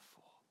here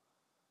for.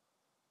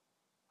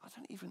 I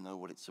don't even know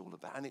what it's all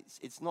about. And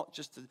it's not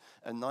just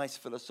a nice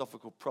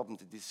philosophical problem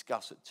to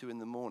discuss at 2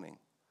 a.m.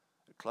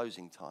 at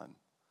closing time.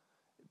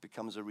 It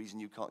becomes a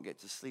reason you can't get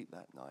to sleep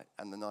that night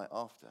and the night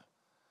after.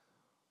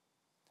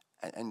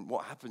 And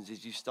what happens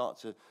is you start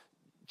to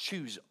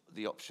choose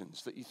the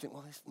options that you think,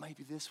 well,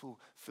 maybe this will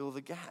fill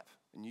the gap.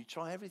 And you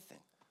try everything.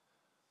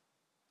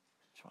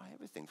 Try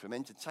everything from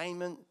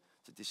entertainment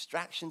to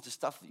distraction to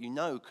stuff that you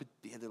know could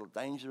be a little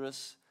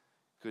dangerous,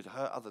 could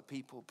hurt other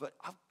people. But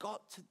I've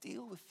got to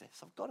deal with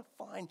this. I've got to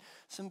find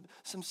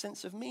some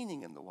sense of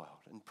meaning in the world.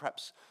 And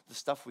perhaps the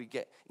stuff we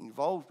get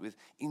involved with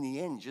in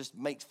the end just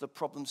makes the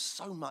problem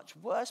so much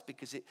worse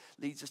because it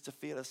leads us to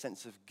feel a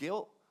sense of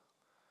guilt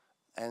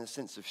and a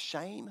sense of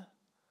shame.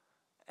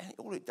 And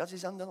all it does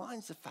is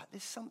underlines the fact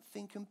there's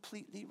something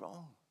completely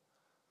wrong.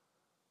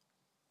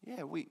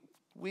 Yeah,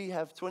 we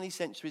have 20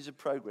 centuries of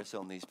progress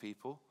on these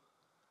people.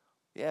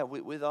 Yeah,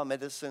 with our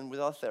medicine, with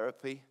our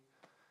therapy,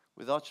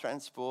 with our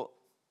transport,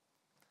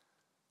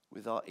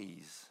 with our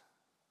ease.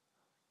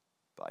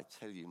 But I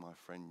tell you, my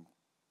friend,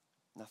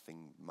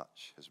 nothing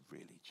much has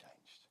really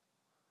changed.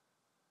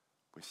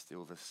 We're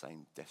still the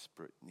same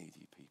desperate,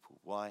 needy people.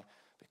 Why?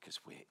 Because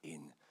we're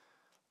in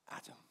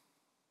Adam.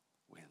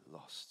 We're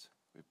lost.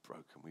 We're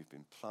broken. We've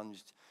been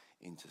plunged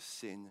into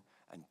sin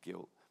and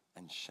guilt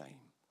and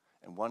shame.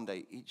 And one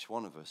day, each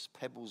one of us,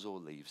 pebbles or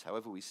leaves,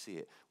 however we see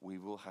it, we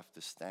will have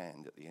to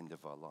stand at the end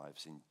of our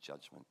lives in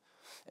judgment.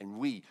 And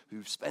we,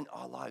 who've spent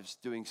our lives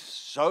doing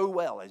so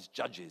well as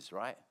judges,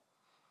 right?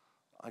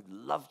 I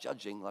love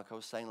judging, like I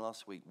was saying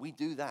last week. We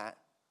do that,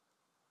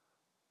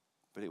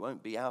 but it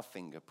won't be our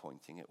finger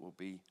pointing. It will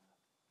be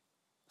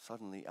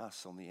suddenly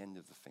us on the end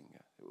of the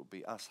finger. It will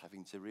be us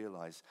having to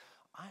realize,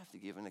 I have to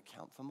give an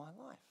account for my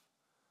life.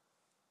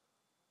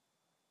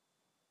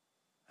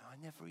 I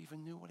never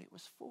even knew what it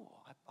was for.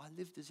 I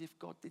lived as if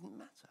God didn't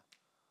matter.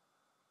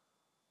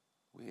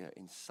 We are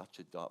in such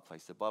a dark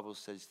place. The Bible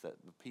says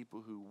that the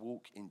people who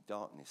walk in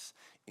darkness,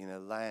 in a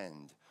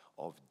land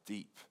of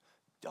deep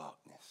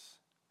darkness.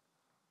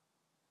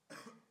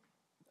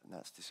 And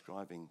that's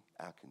describing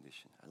our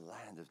condition, a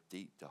land of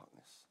deep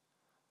darkness.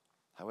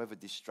 However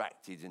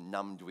distracted and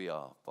numbed we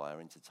are by our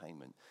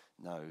entertainment,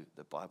 no,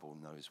 the Bible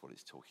knows what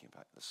it's talking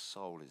about. The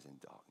soul is in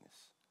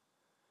darkness.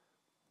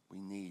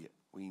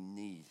 We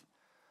need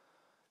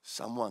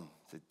someone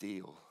to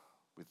deal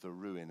with the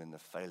ruin and the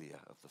failure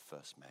of the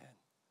first man.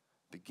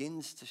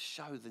 Begins to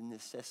show the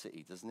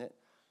necessity, doesn't it,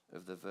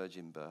 of the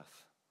virgin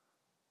birth.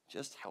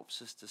 Just helps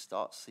us to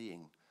start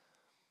seeing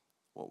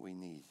what we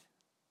need.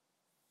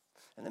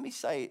 And let me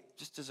say,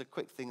 just as a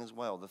quick thing as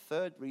well, the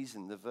third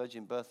reason the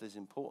virgin birth is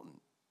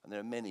important, and there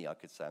are many I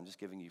could say, I'm just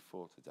giving you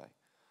 4 today.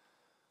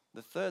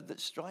 The third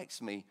that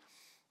strikes me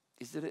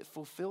is that it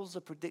fulfills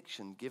the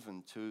prediction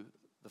given to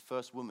the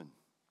first woman.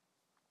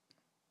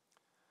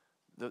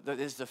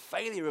 There's the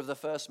failure of the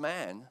first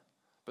man,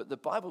 but the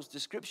Bible's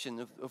description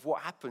of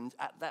what happened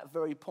at that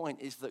very point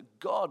is that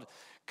God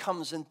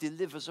comes and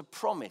delivers a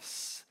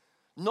promise,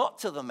 not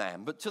to the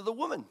man, but to the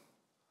woman,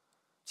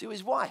 to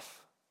his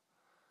wife.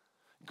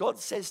 God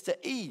says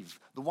to Eve,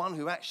 the one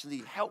who actually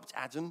helped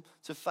Adam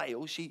to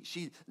fail,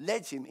 she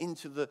led him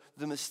into the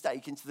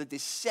mistake, into the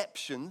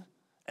deception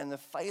and the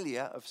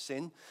failure of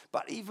sin.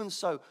 But even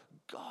so,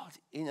 God,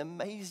 in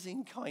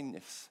amazing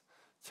kindness,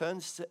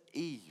 turns to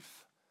Eve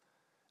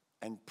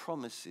and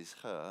promises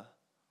her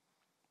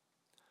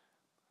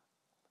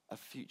a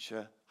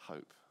future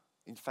hope.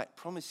 In fact,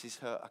 promises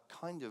her a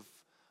kind of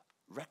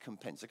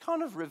recompense, a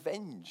kind of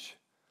revenge.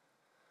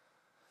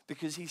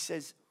 Because he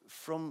says,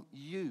 from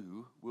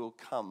you will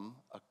come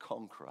a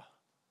conqueror.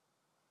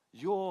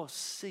 Your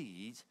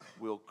seed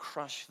will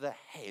crush the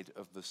head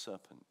of the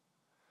serpent.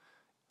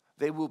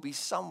 There will be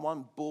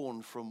someone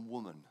born from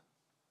woman,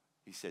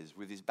 he says,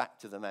 with his back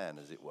to the man,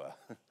 as it were,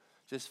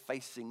 just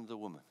facing the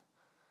woman.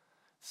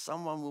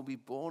 Someone will be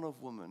born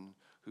of woman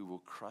who will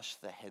crush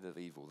the head of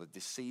evil. The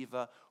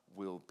deceiver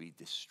will be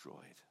destroyed.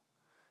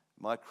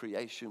 My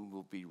creation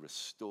will be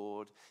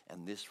restored,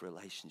 and this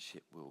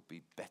relationship will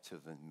be better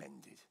than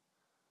mended,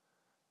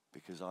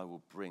 because I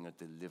will bring a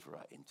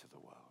deliverer into the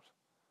world.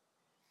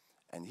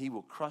 And he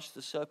will crush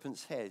the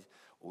serpent's head,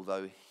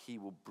 although he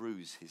will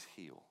bruise his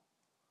heel.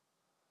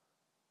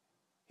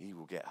 He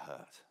will get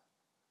hurt.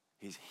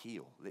 His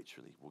heel,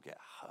 literally, will get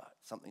hurt.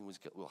 Something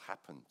will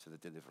happen to the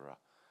deliverer.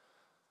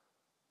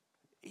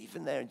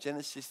 Even there in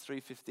Genesis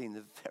 3:15,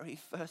 the very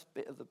first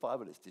bit of the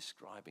Bible is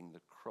describing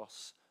the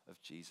cross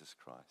of Jesus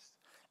Christ.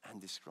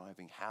 and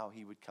describing how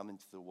he would come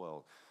into the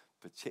world.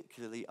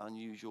 Particularly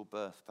unusual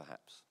birth,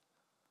 perhaps.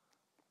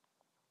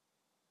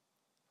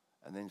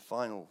 And then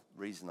final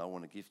reason I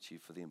want to give to you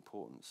for the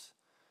importance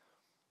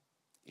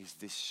is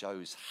this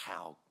shows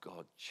how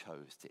God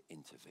chose to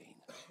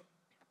intervene.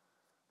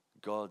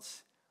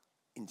 God's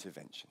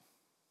intervention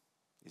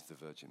is the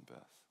virgin birth.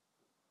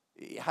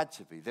 It had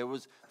to be. There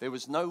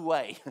was no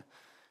way.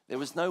 There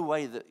was no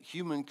way that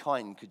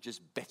humankind could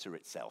just better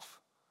itself.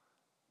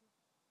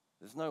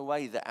 There's no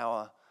way that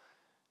our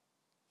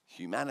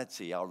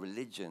humanity, our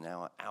religion,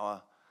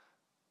 our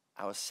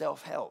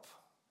self-help,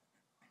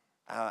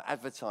 our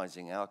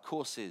advertising, our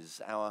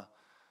courses, our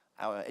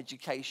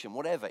education,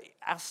 whatever,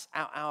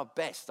 our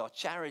best, our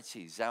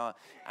charities, our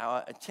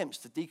attempts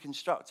to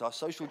deconstruct, our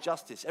social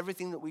justice,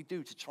 everything that we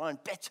do to try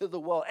and better the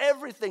world,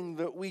 everything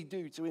that we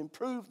do to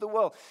improve the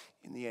world,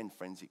 in the end,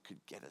 friends, it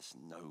could get us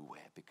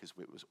nowhere because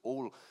it was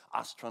all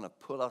us trying to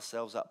pull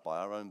ourselves up by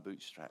our own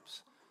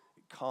bootstraps.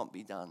 It can't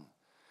be done.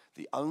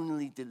 The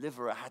only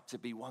deliverer had to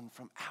be one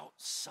from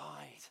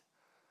outside.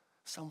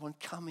 Someone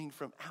coming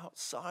from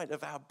outside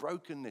of our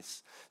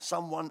brokenness.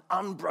 Someone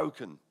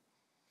unbroken.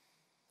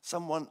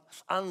 Someone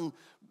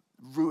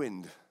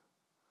unruined.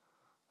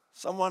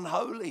 Someone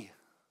holy.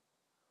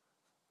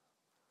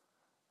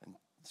 And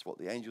it's what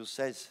the angel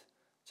says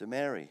to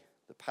Mary.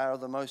 The power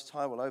of the Most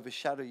High will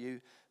overshadow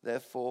you.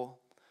 Therefore,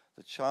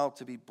 the child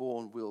to be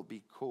born will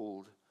be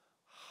called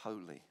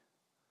Holy,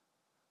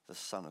 the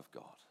Son of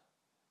God.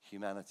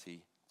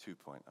 Humanity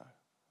 2.0.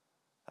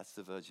 That's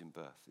the virgin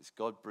birth. It's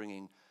God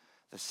bringing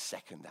the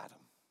second Adam.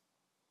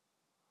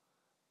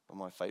 One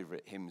of my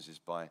favorite hymns is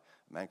by a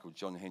man called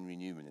John Henry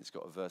Newman. It's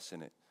got a verse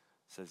in it.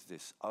 It says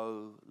this: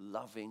 "Oh,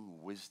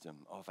 loving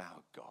wisdom of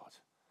our God,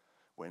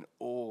 when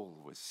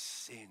all was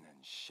sin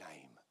and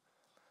shame,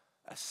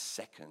 a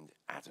second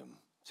Adam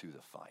to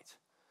the fight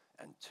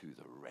and to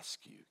the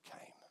rescue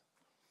came."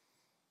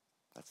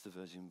 That's the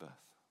virgin birth.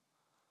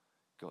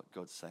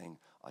 God saying,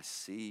 I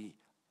see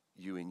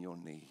you in your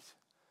need.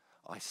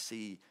 I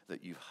see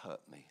that you've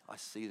hurt me. I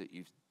see that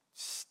you've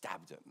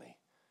stabbed at me.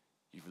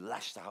 You've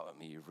lashed out at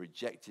me. You've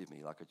rejected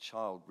me like a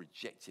child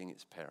rejecting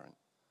its parent.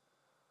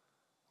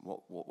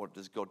 What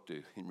does God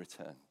do in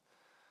return?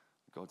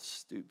 God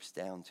stoops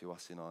down to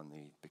us in our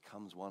need,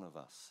 becomes one of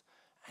us,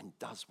 and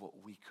does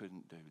what we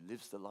couldn't do,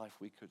 lives the life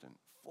we couldn't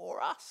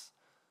for us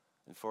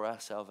and for our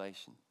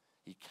salvation.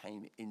 He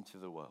came into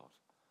the world,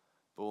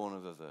 born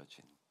of a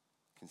virgin,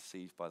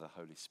 conceived by the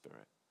Holy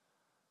Spirit,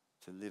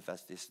 to live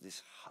as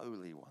this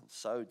holy one,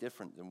 so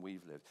different than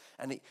we've lived.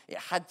 And it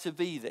had to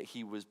be that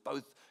he was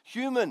both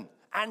human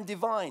and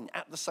divine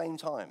at the same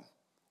time.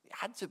 It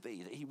had to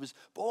be that he was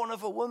born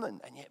of a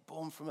woman and yet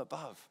born from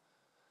above.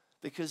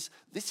 Because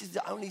this is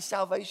the only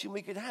salvation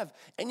we could have.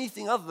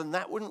 Anything other than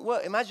that wouldn't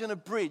work. Imagine a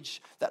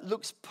bridge that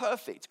looks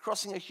perfect,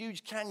 crossing a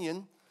huge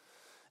canyon,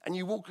 and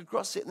you walk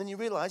across it and then you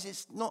realize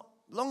it's not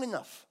long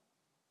enough.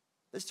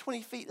 There's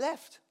 20 feet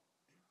left.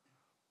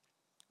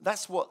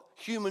 That's what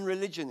human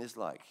religion is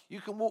like.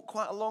 You can walk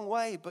quite a long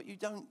way, but you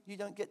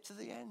don't get to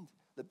the end.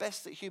 The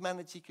best that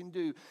humanity can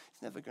do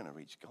is never going to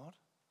reach God.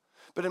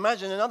 But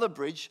imagine another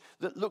bridge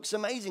that looks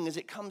amazing as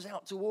it comes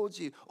out towards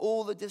you,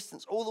 all the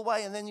distance, all the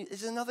way, and then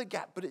there's another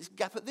gap, but it's a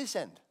gap at this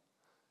end.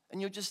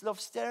 And you'll just love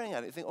staring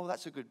at it. You think, oh,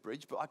 that's a good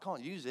bridge, but I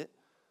can't use it.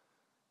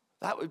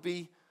 That would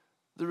be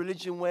the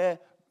religion where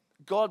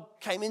God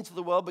came into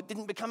the world but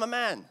didn't become a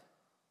man.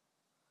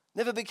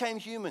 Never became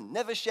human,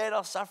 never shared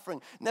our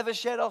suffering, never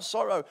shared our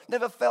sorrow,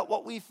 never felt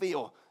what we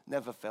feel,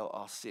 never felt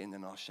our sin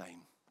and our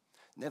shame,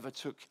 never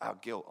took our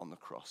guilt on the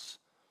cross,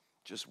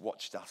 just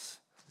watched us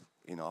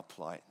in our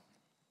plight.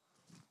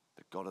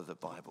 The God of the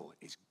Bible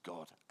is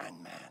God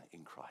and man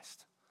in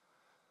Christ.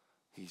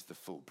 He's the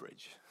full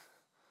bridge.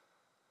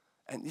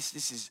 And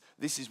this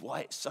is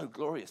why it's so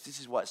glorious. This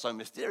is why it's so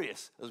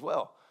mysterious as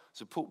well.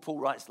 So Paul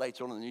writes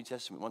later on in the New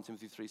Testament, 1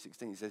 Timothy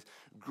 3:16, he says,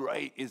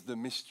 great is the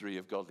mystery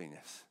of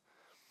godliness.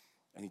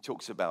 And he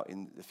talks about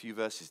in a few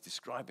verses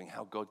describing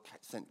how God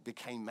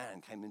became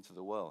man, came into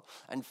the world.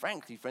 And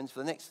frankly, friends, for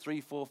the next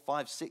 3, 4,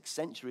 5, 6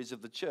 centuries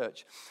of the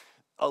church,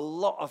 a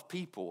lot of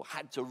people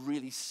had to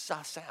really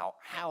suss out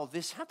how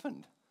this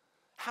happened.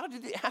 How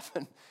did it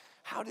happen?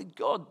 How did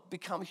God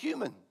become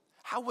human?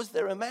 How was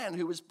there a man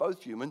who was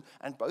both human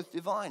and both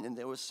divine? And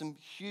there were some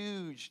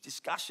huge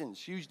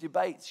discussions, huge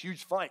debates,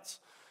 huge fights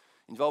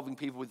involving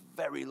people with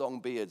very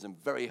long beards and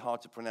very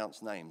hard to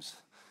pronounce names.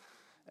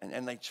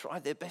 And they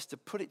tried their best to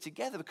put it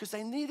together because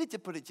they needed to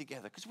put it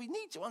together because we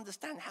need to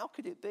understand how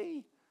could it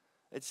be.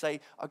 They'd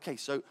say, okay,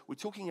 so we're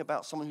talking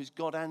about someone who's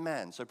God and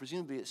man, so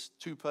presumably it's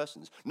two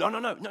persons. No,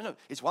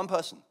 it's one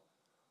person.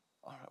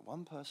 All right,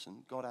 one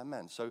person, God and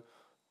man. So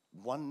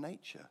one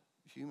nature,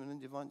 human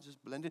and divine,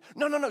 just blended.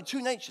 No,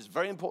 two natures,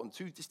 very important,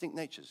 two distinct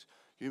natures,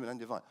 human and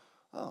divine.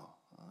 Oh,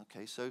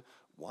 okay, so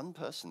one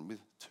person with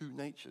two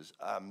natures.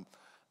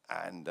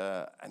 And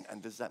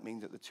does that mean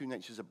that the two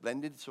natures are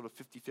blended, sort of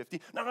 50-50?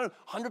 No,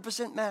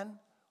 100% man.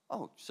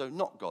 Oh, so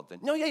not God then.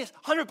 No, yes,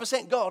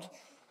 100% God.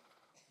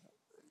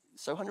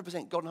 So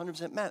 100% God and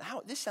 100% man.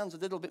 This sounds a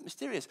little bit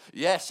mysterious.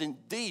 Yes,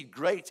 indeed,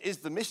 great is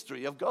the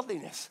mystery of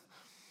godliness.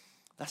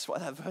 That's why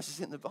that verse is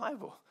in the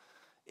Bible.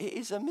 It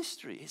is a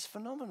mystery. It's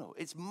phenomenal.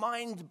 It's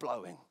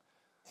mind-blowing.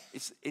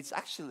 It's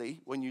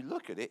actually, when you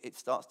look at it, it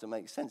starts to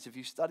make sense. If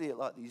you study it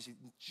like these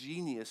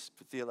genius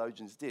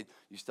theologians did,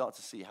 you start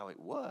to see how it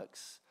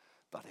works.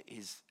 But it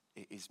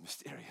is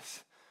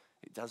mysterious.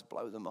 It does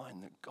blow the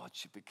mind that God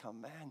should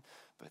become man.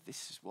 But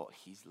this is what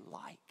he's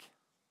like.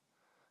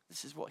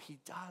 This is what he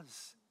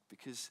does.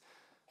 Because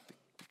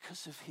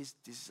of his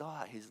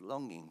desire, his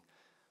longing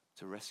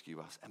to rescue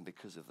us, and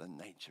because of the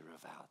nature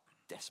of our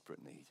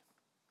desperate need.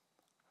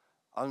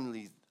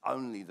 Only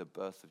the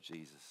birth of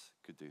Jesus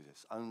could do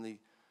this. Only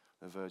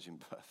the virgin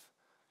birth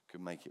could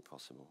make it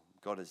possible.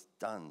 God has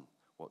done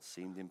what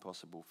seemed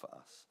impossible for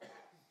us.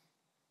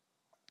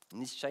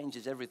 And this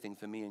changes everything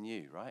for me and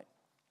you, right?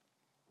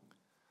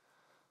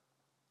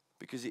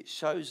 Because it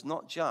shows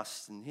not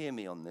just, and hear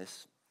me on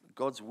this,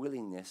 God's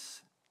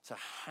willingness to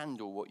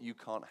handle what you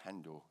can't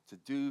handle, to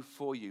do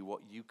for you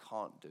what you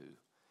can't do,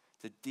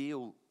 to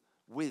deal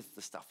with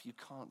the stuff you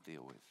can't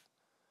deal with,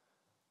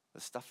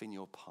 the stuff in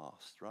your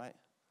past, right?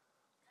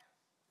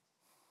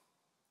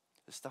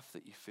 The stuff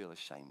that you feel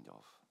ashamed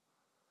of,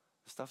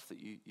 the stuff that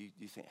you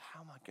think,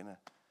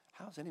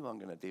 how's anyone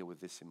gonna deal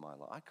with this in my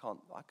life? I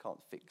can't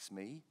fix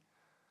me.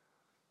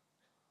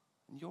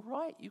 And you're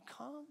right, you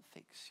can't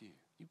fix you.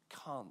 You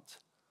can't.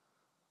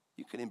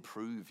 You can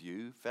improve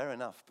you, fair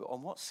enough, but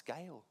on what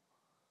scale?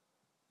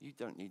 You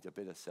don't need a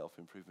bit of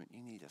self-improvement.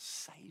 You need a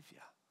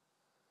Savior.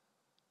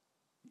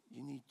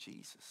 You need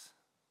Jesus.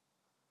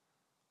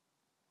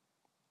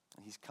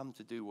 And he's come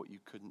to do what you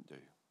couldn't do.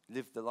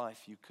 Live the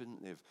life you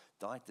couldn't live.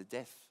 Died the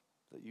death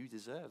that you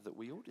deserve, that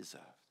we all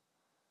deserved.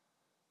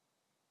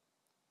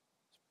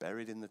 He's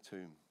buried in the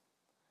tomb.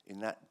 In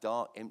that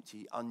dark,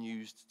 empty,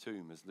 unused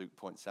tomb, as Luke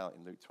points out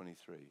in Luke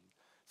 23.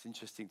 It's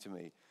interesting to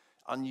me.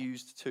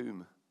 Unused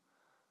tomb.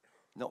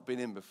 Not been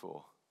in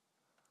before.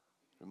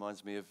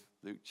 Reminds me of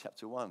Luke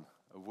chapter 1,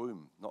 a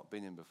womb not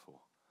been in before.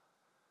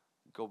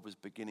 God was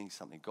beginning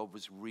something. God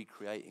was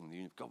recreating the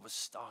universe. God was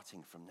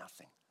starting from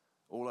nothing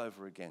all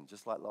over again.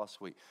 Just like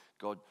last week,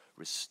 God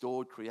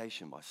restored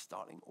creation by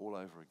starting all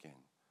over again.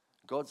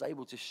 God's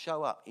able to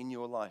show up in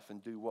your life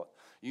and do what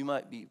you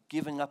might be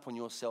giving up on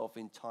yourself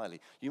entirely.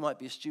 You might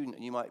be a student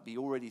and you might be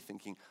already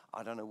thinking,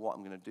 I don't know what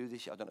I'm going to do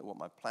this year. I don't know what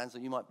my plans are.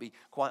 You might be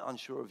quite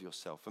unsure of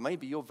yourself. Or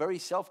maybe you're very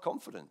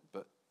self-confident,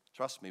 but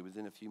trust me,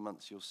 within a few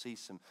months, you'll see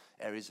some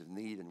areas of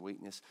need and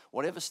weakness.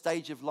 Whatever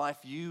stage of life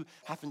you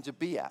happen to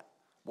be at,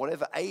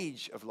 whatever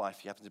age of life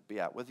you happen to be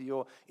at, whether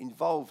you're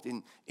involved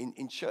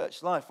in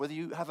church life, whether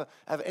you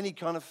have any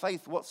kind of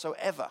faith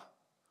whatsoever,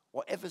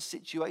 whatever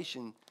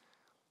situation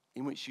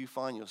in which you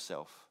find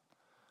yourself,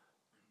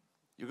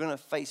 you're going to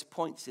face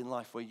points in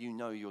life where you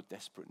know your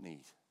desperate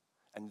need.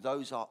 And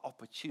those are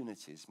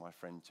opportunities, my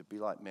friend, to be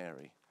like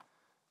Mary,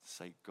 to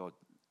say, God,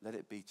 let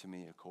it be to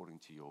me according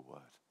to your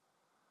word.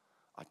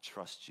 I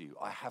trust you.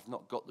 I have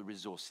not got the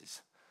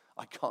resources.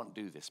 I can't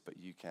do this, but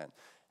you can.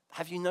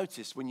 Have you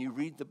noticed when you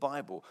read the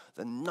Bible,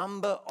 the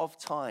number of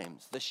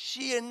times, the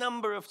sheer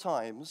number of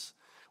times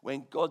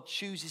when God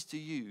chooses to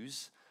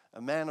use a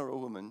man or a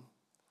woman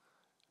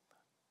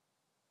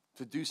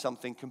to do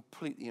something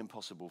completely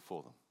impossible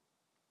for them?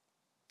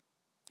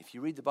 If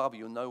you read the Bible,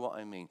 you'll know what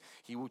I mean.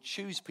 He will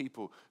choose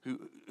people who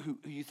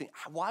you think,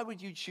 why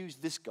would you choose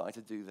this guy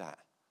to do that?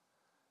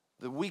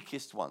 The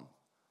weakest one.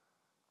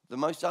 The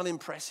most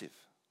unimpressive,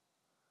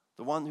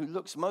 the one who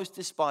looks most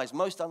despised,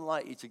 most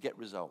unlikely to get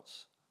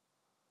results,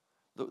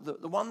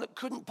 the one that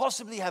couldn't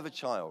possibly have a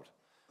child.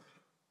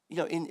 You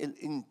know,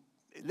 in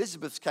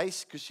Elizabeth's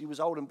case, because she was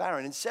old and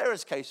barren. In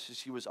Sarah's case, because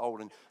she was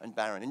old and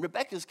barren. In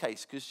Rebecca's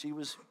case, because she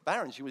was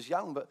barren. She was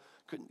young, but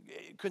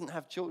couldn't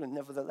have children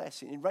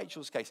nevertheless. In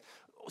Rachel's case,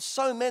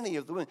 so many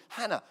of the women,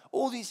 Hannah,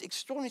 all these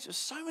extraordinary,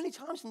 so many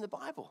times in the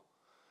Bible.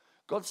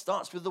 God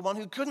starts with the one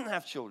who couldn't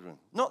have children.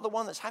 Not the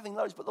one that's having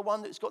loads, but the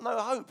one that's got no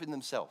hope in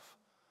themselves.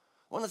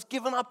 One that's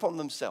given up on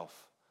themselves.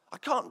 I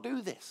can't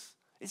do this.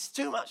 It's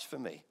too much for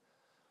me.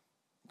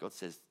 God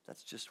says,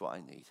 that's just what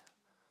I need.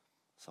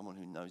 Someone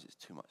who knows it's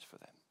too much for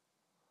them.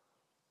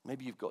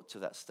 Maybe you've got to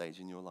that stage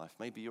in your life.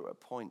 Maybe you're at a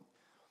point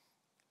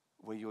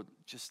where you're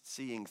just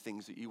seeing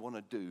things that you want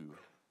to do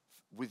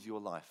with your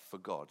life for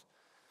God.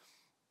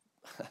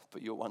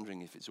 But you're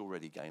wondering if it's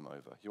already game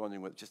over. You're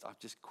wondering, I've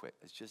just quit.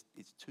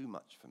 It's too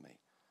much for me.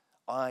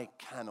 I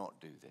cannot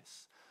do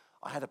this.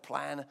 I had a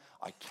plan.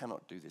 I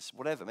cannot do this.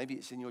 Whatever. Maybe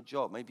it's in your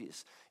job. Maybe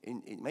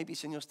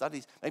it's in your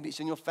studies. Maybe it's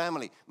in your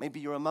family. Maybe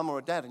you're a mum or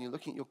a dad and you're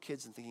looking at your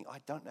kids and thinking, I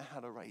don't know how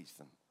to raise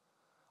them.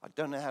 I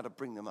don't know how to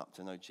bring them up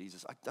to know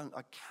Jesus. I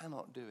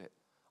cannot do it.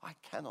 I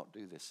cannot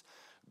do this.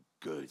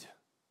 Good.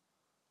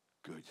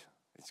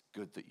 It's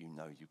good that you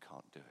know you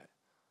can't do it.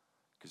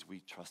 Because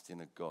we trust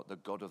in a God, the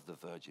God of the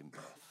virgin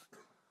birth.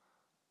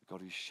 The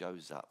God who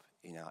shows up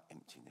in our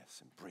emptiness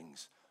and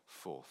brings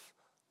forth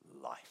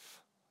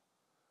life.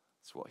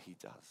 It's what he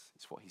does.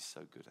 It's what he's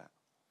so good at.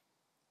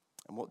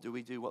 And what do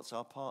we do? What's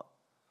our part?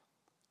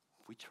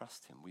 We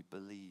trust him. We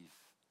believe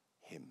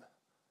him.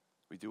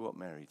 We do what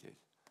Mary did.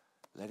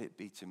 Let it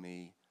be to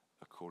me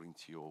according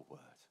to your word.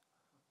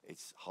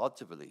 It's hard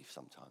to believe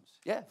sometimes.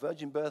 Yeah,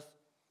 virgin birth,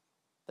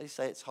 they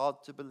say it's hard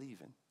to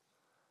believe in.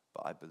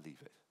 But I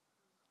believe it.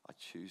 I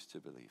choose to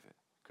believe it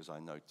because I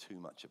know too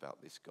much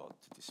about this God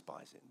to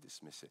despise it and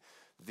dismiss it.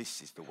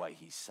 This is the way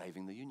he's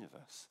saving the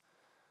universe.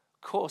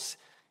 Of course,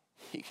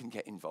 he can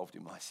get involved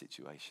in my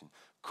situation.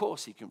 Of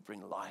course, he can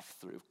bring life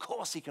through. Of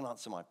course, he can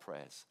answer my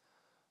prayers.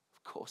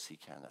 Of course, he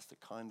can. That's the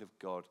kind of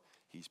God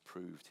he's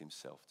proved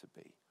himself to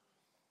be.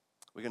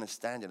 We're going to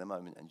stand in a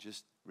moment and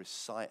just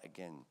recite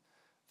again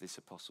this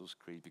Apostles'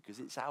 Creed because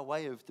it's our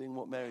way of doing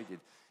what Mary did.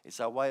 It's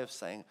our way of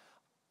saying,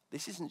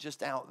 this isn't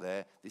just out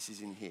there, this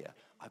is in here.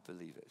 I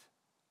believe it.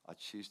 I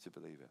choose to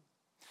believe it.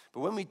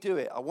 But when we do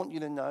it, I want you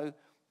to know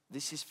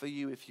this is for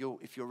you if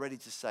you're ready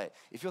to say it.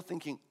 If you're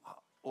thinking,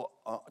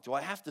 do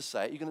I have to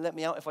say it? You're going to let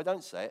me out if I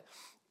don't say it?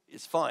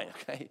 It's fine,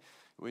 okay?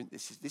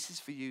 This is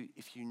for you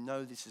if you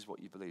know this is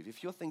what you believe.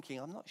 If you're thinking,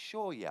 I'm not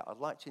sure yet, I'd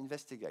like to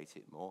investigate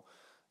it more,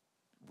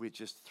 we're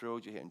just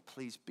thrilled you're here. And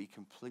please be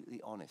completely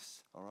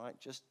honest, all right?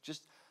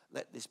 Just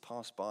let this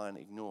pass by and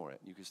ignore it.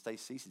 You can stay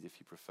seated if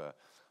you prefer.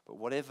 But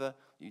whatever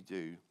you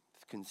do,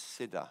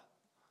 consider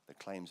the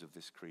claims of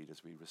this creed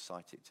as we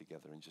recite it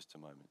together in just a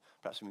moment.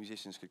 Perhaps the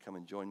musicians could come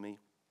and join me.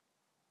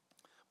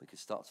 We could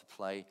start to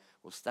play.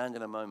 We'll stand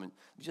in a moment.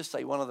 Let me just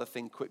say one other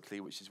thing quickly,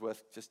 which is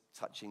worth just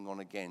touching on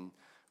again.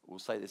 We'll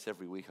say this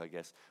every week, I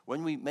guess.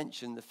 When we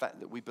mention the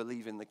fact that we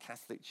believe in the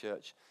Catholic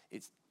Church,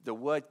 the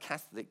word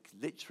Catholic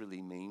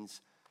literally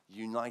means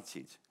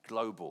united,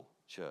 global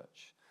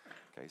church.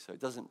 Okay, so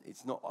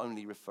it's not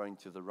only referring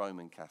to the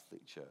Roman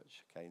Catholic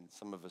Church. Okay, and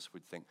some of us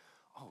would think,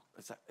 oh,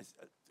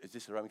 is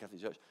this a Roman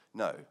Catholic Church?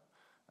 No.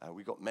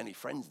 We've got many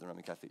friends in the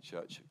Roman Catholic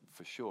Church,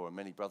 for sure, and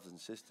many brothers and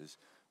sisters.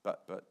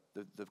 But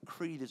the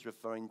creed is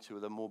referring to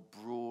the more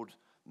broad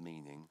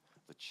meaning,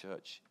 the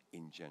church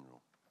in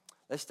general.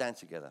 Let's stand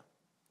together.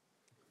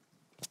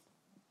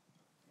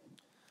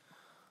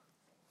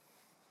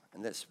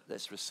 And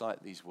let's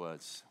recite these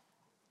words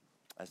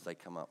as they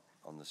come up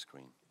on the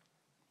screen.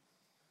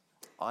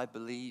 I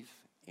believe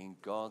in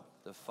God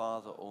the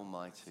Father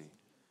Almighty,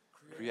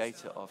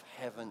 creator of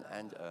heaven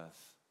and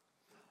earth.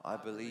 I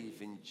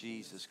believe in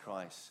Jesus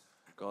Christ,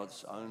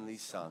 God's only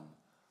Son,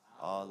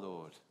 our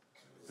Lord,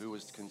 who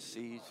was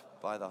conceived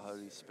by the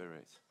Holy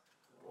Spirit,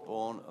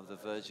 born of the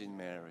Virgin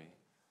Mary,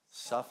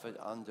 suffered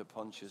under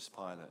Pontius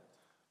Pilate,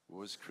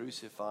 was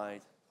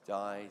crucified,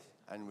 died,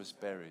 and was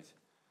buried.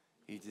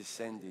 He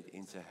descended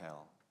into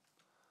hell.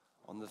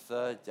 On the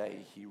third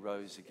day he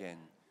rose again.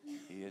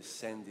 He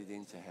ascended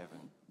into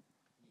heaven.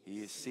 He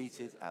is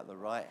seated at the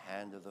right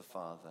hand of the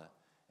Father,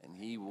 and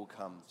he will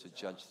come to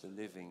judge the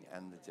living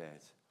and the dead.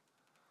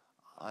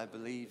 I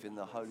believe in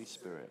the Holy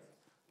Spirit,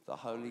 the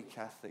Holy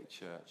Catholic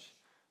Church,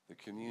 the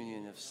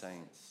communion of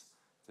saints,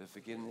 the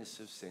forgiveness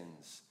of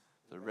sins,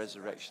 the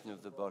resurrection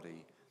of the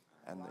body,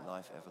 and the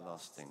life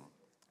everlasting.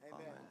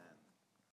 Amen.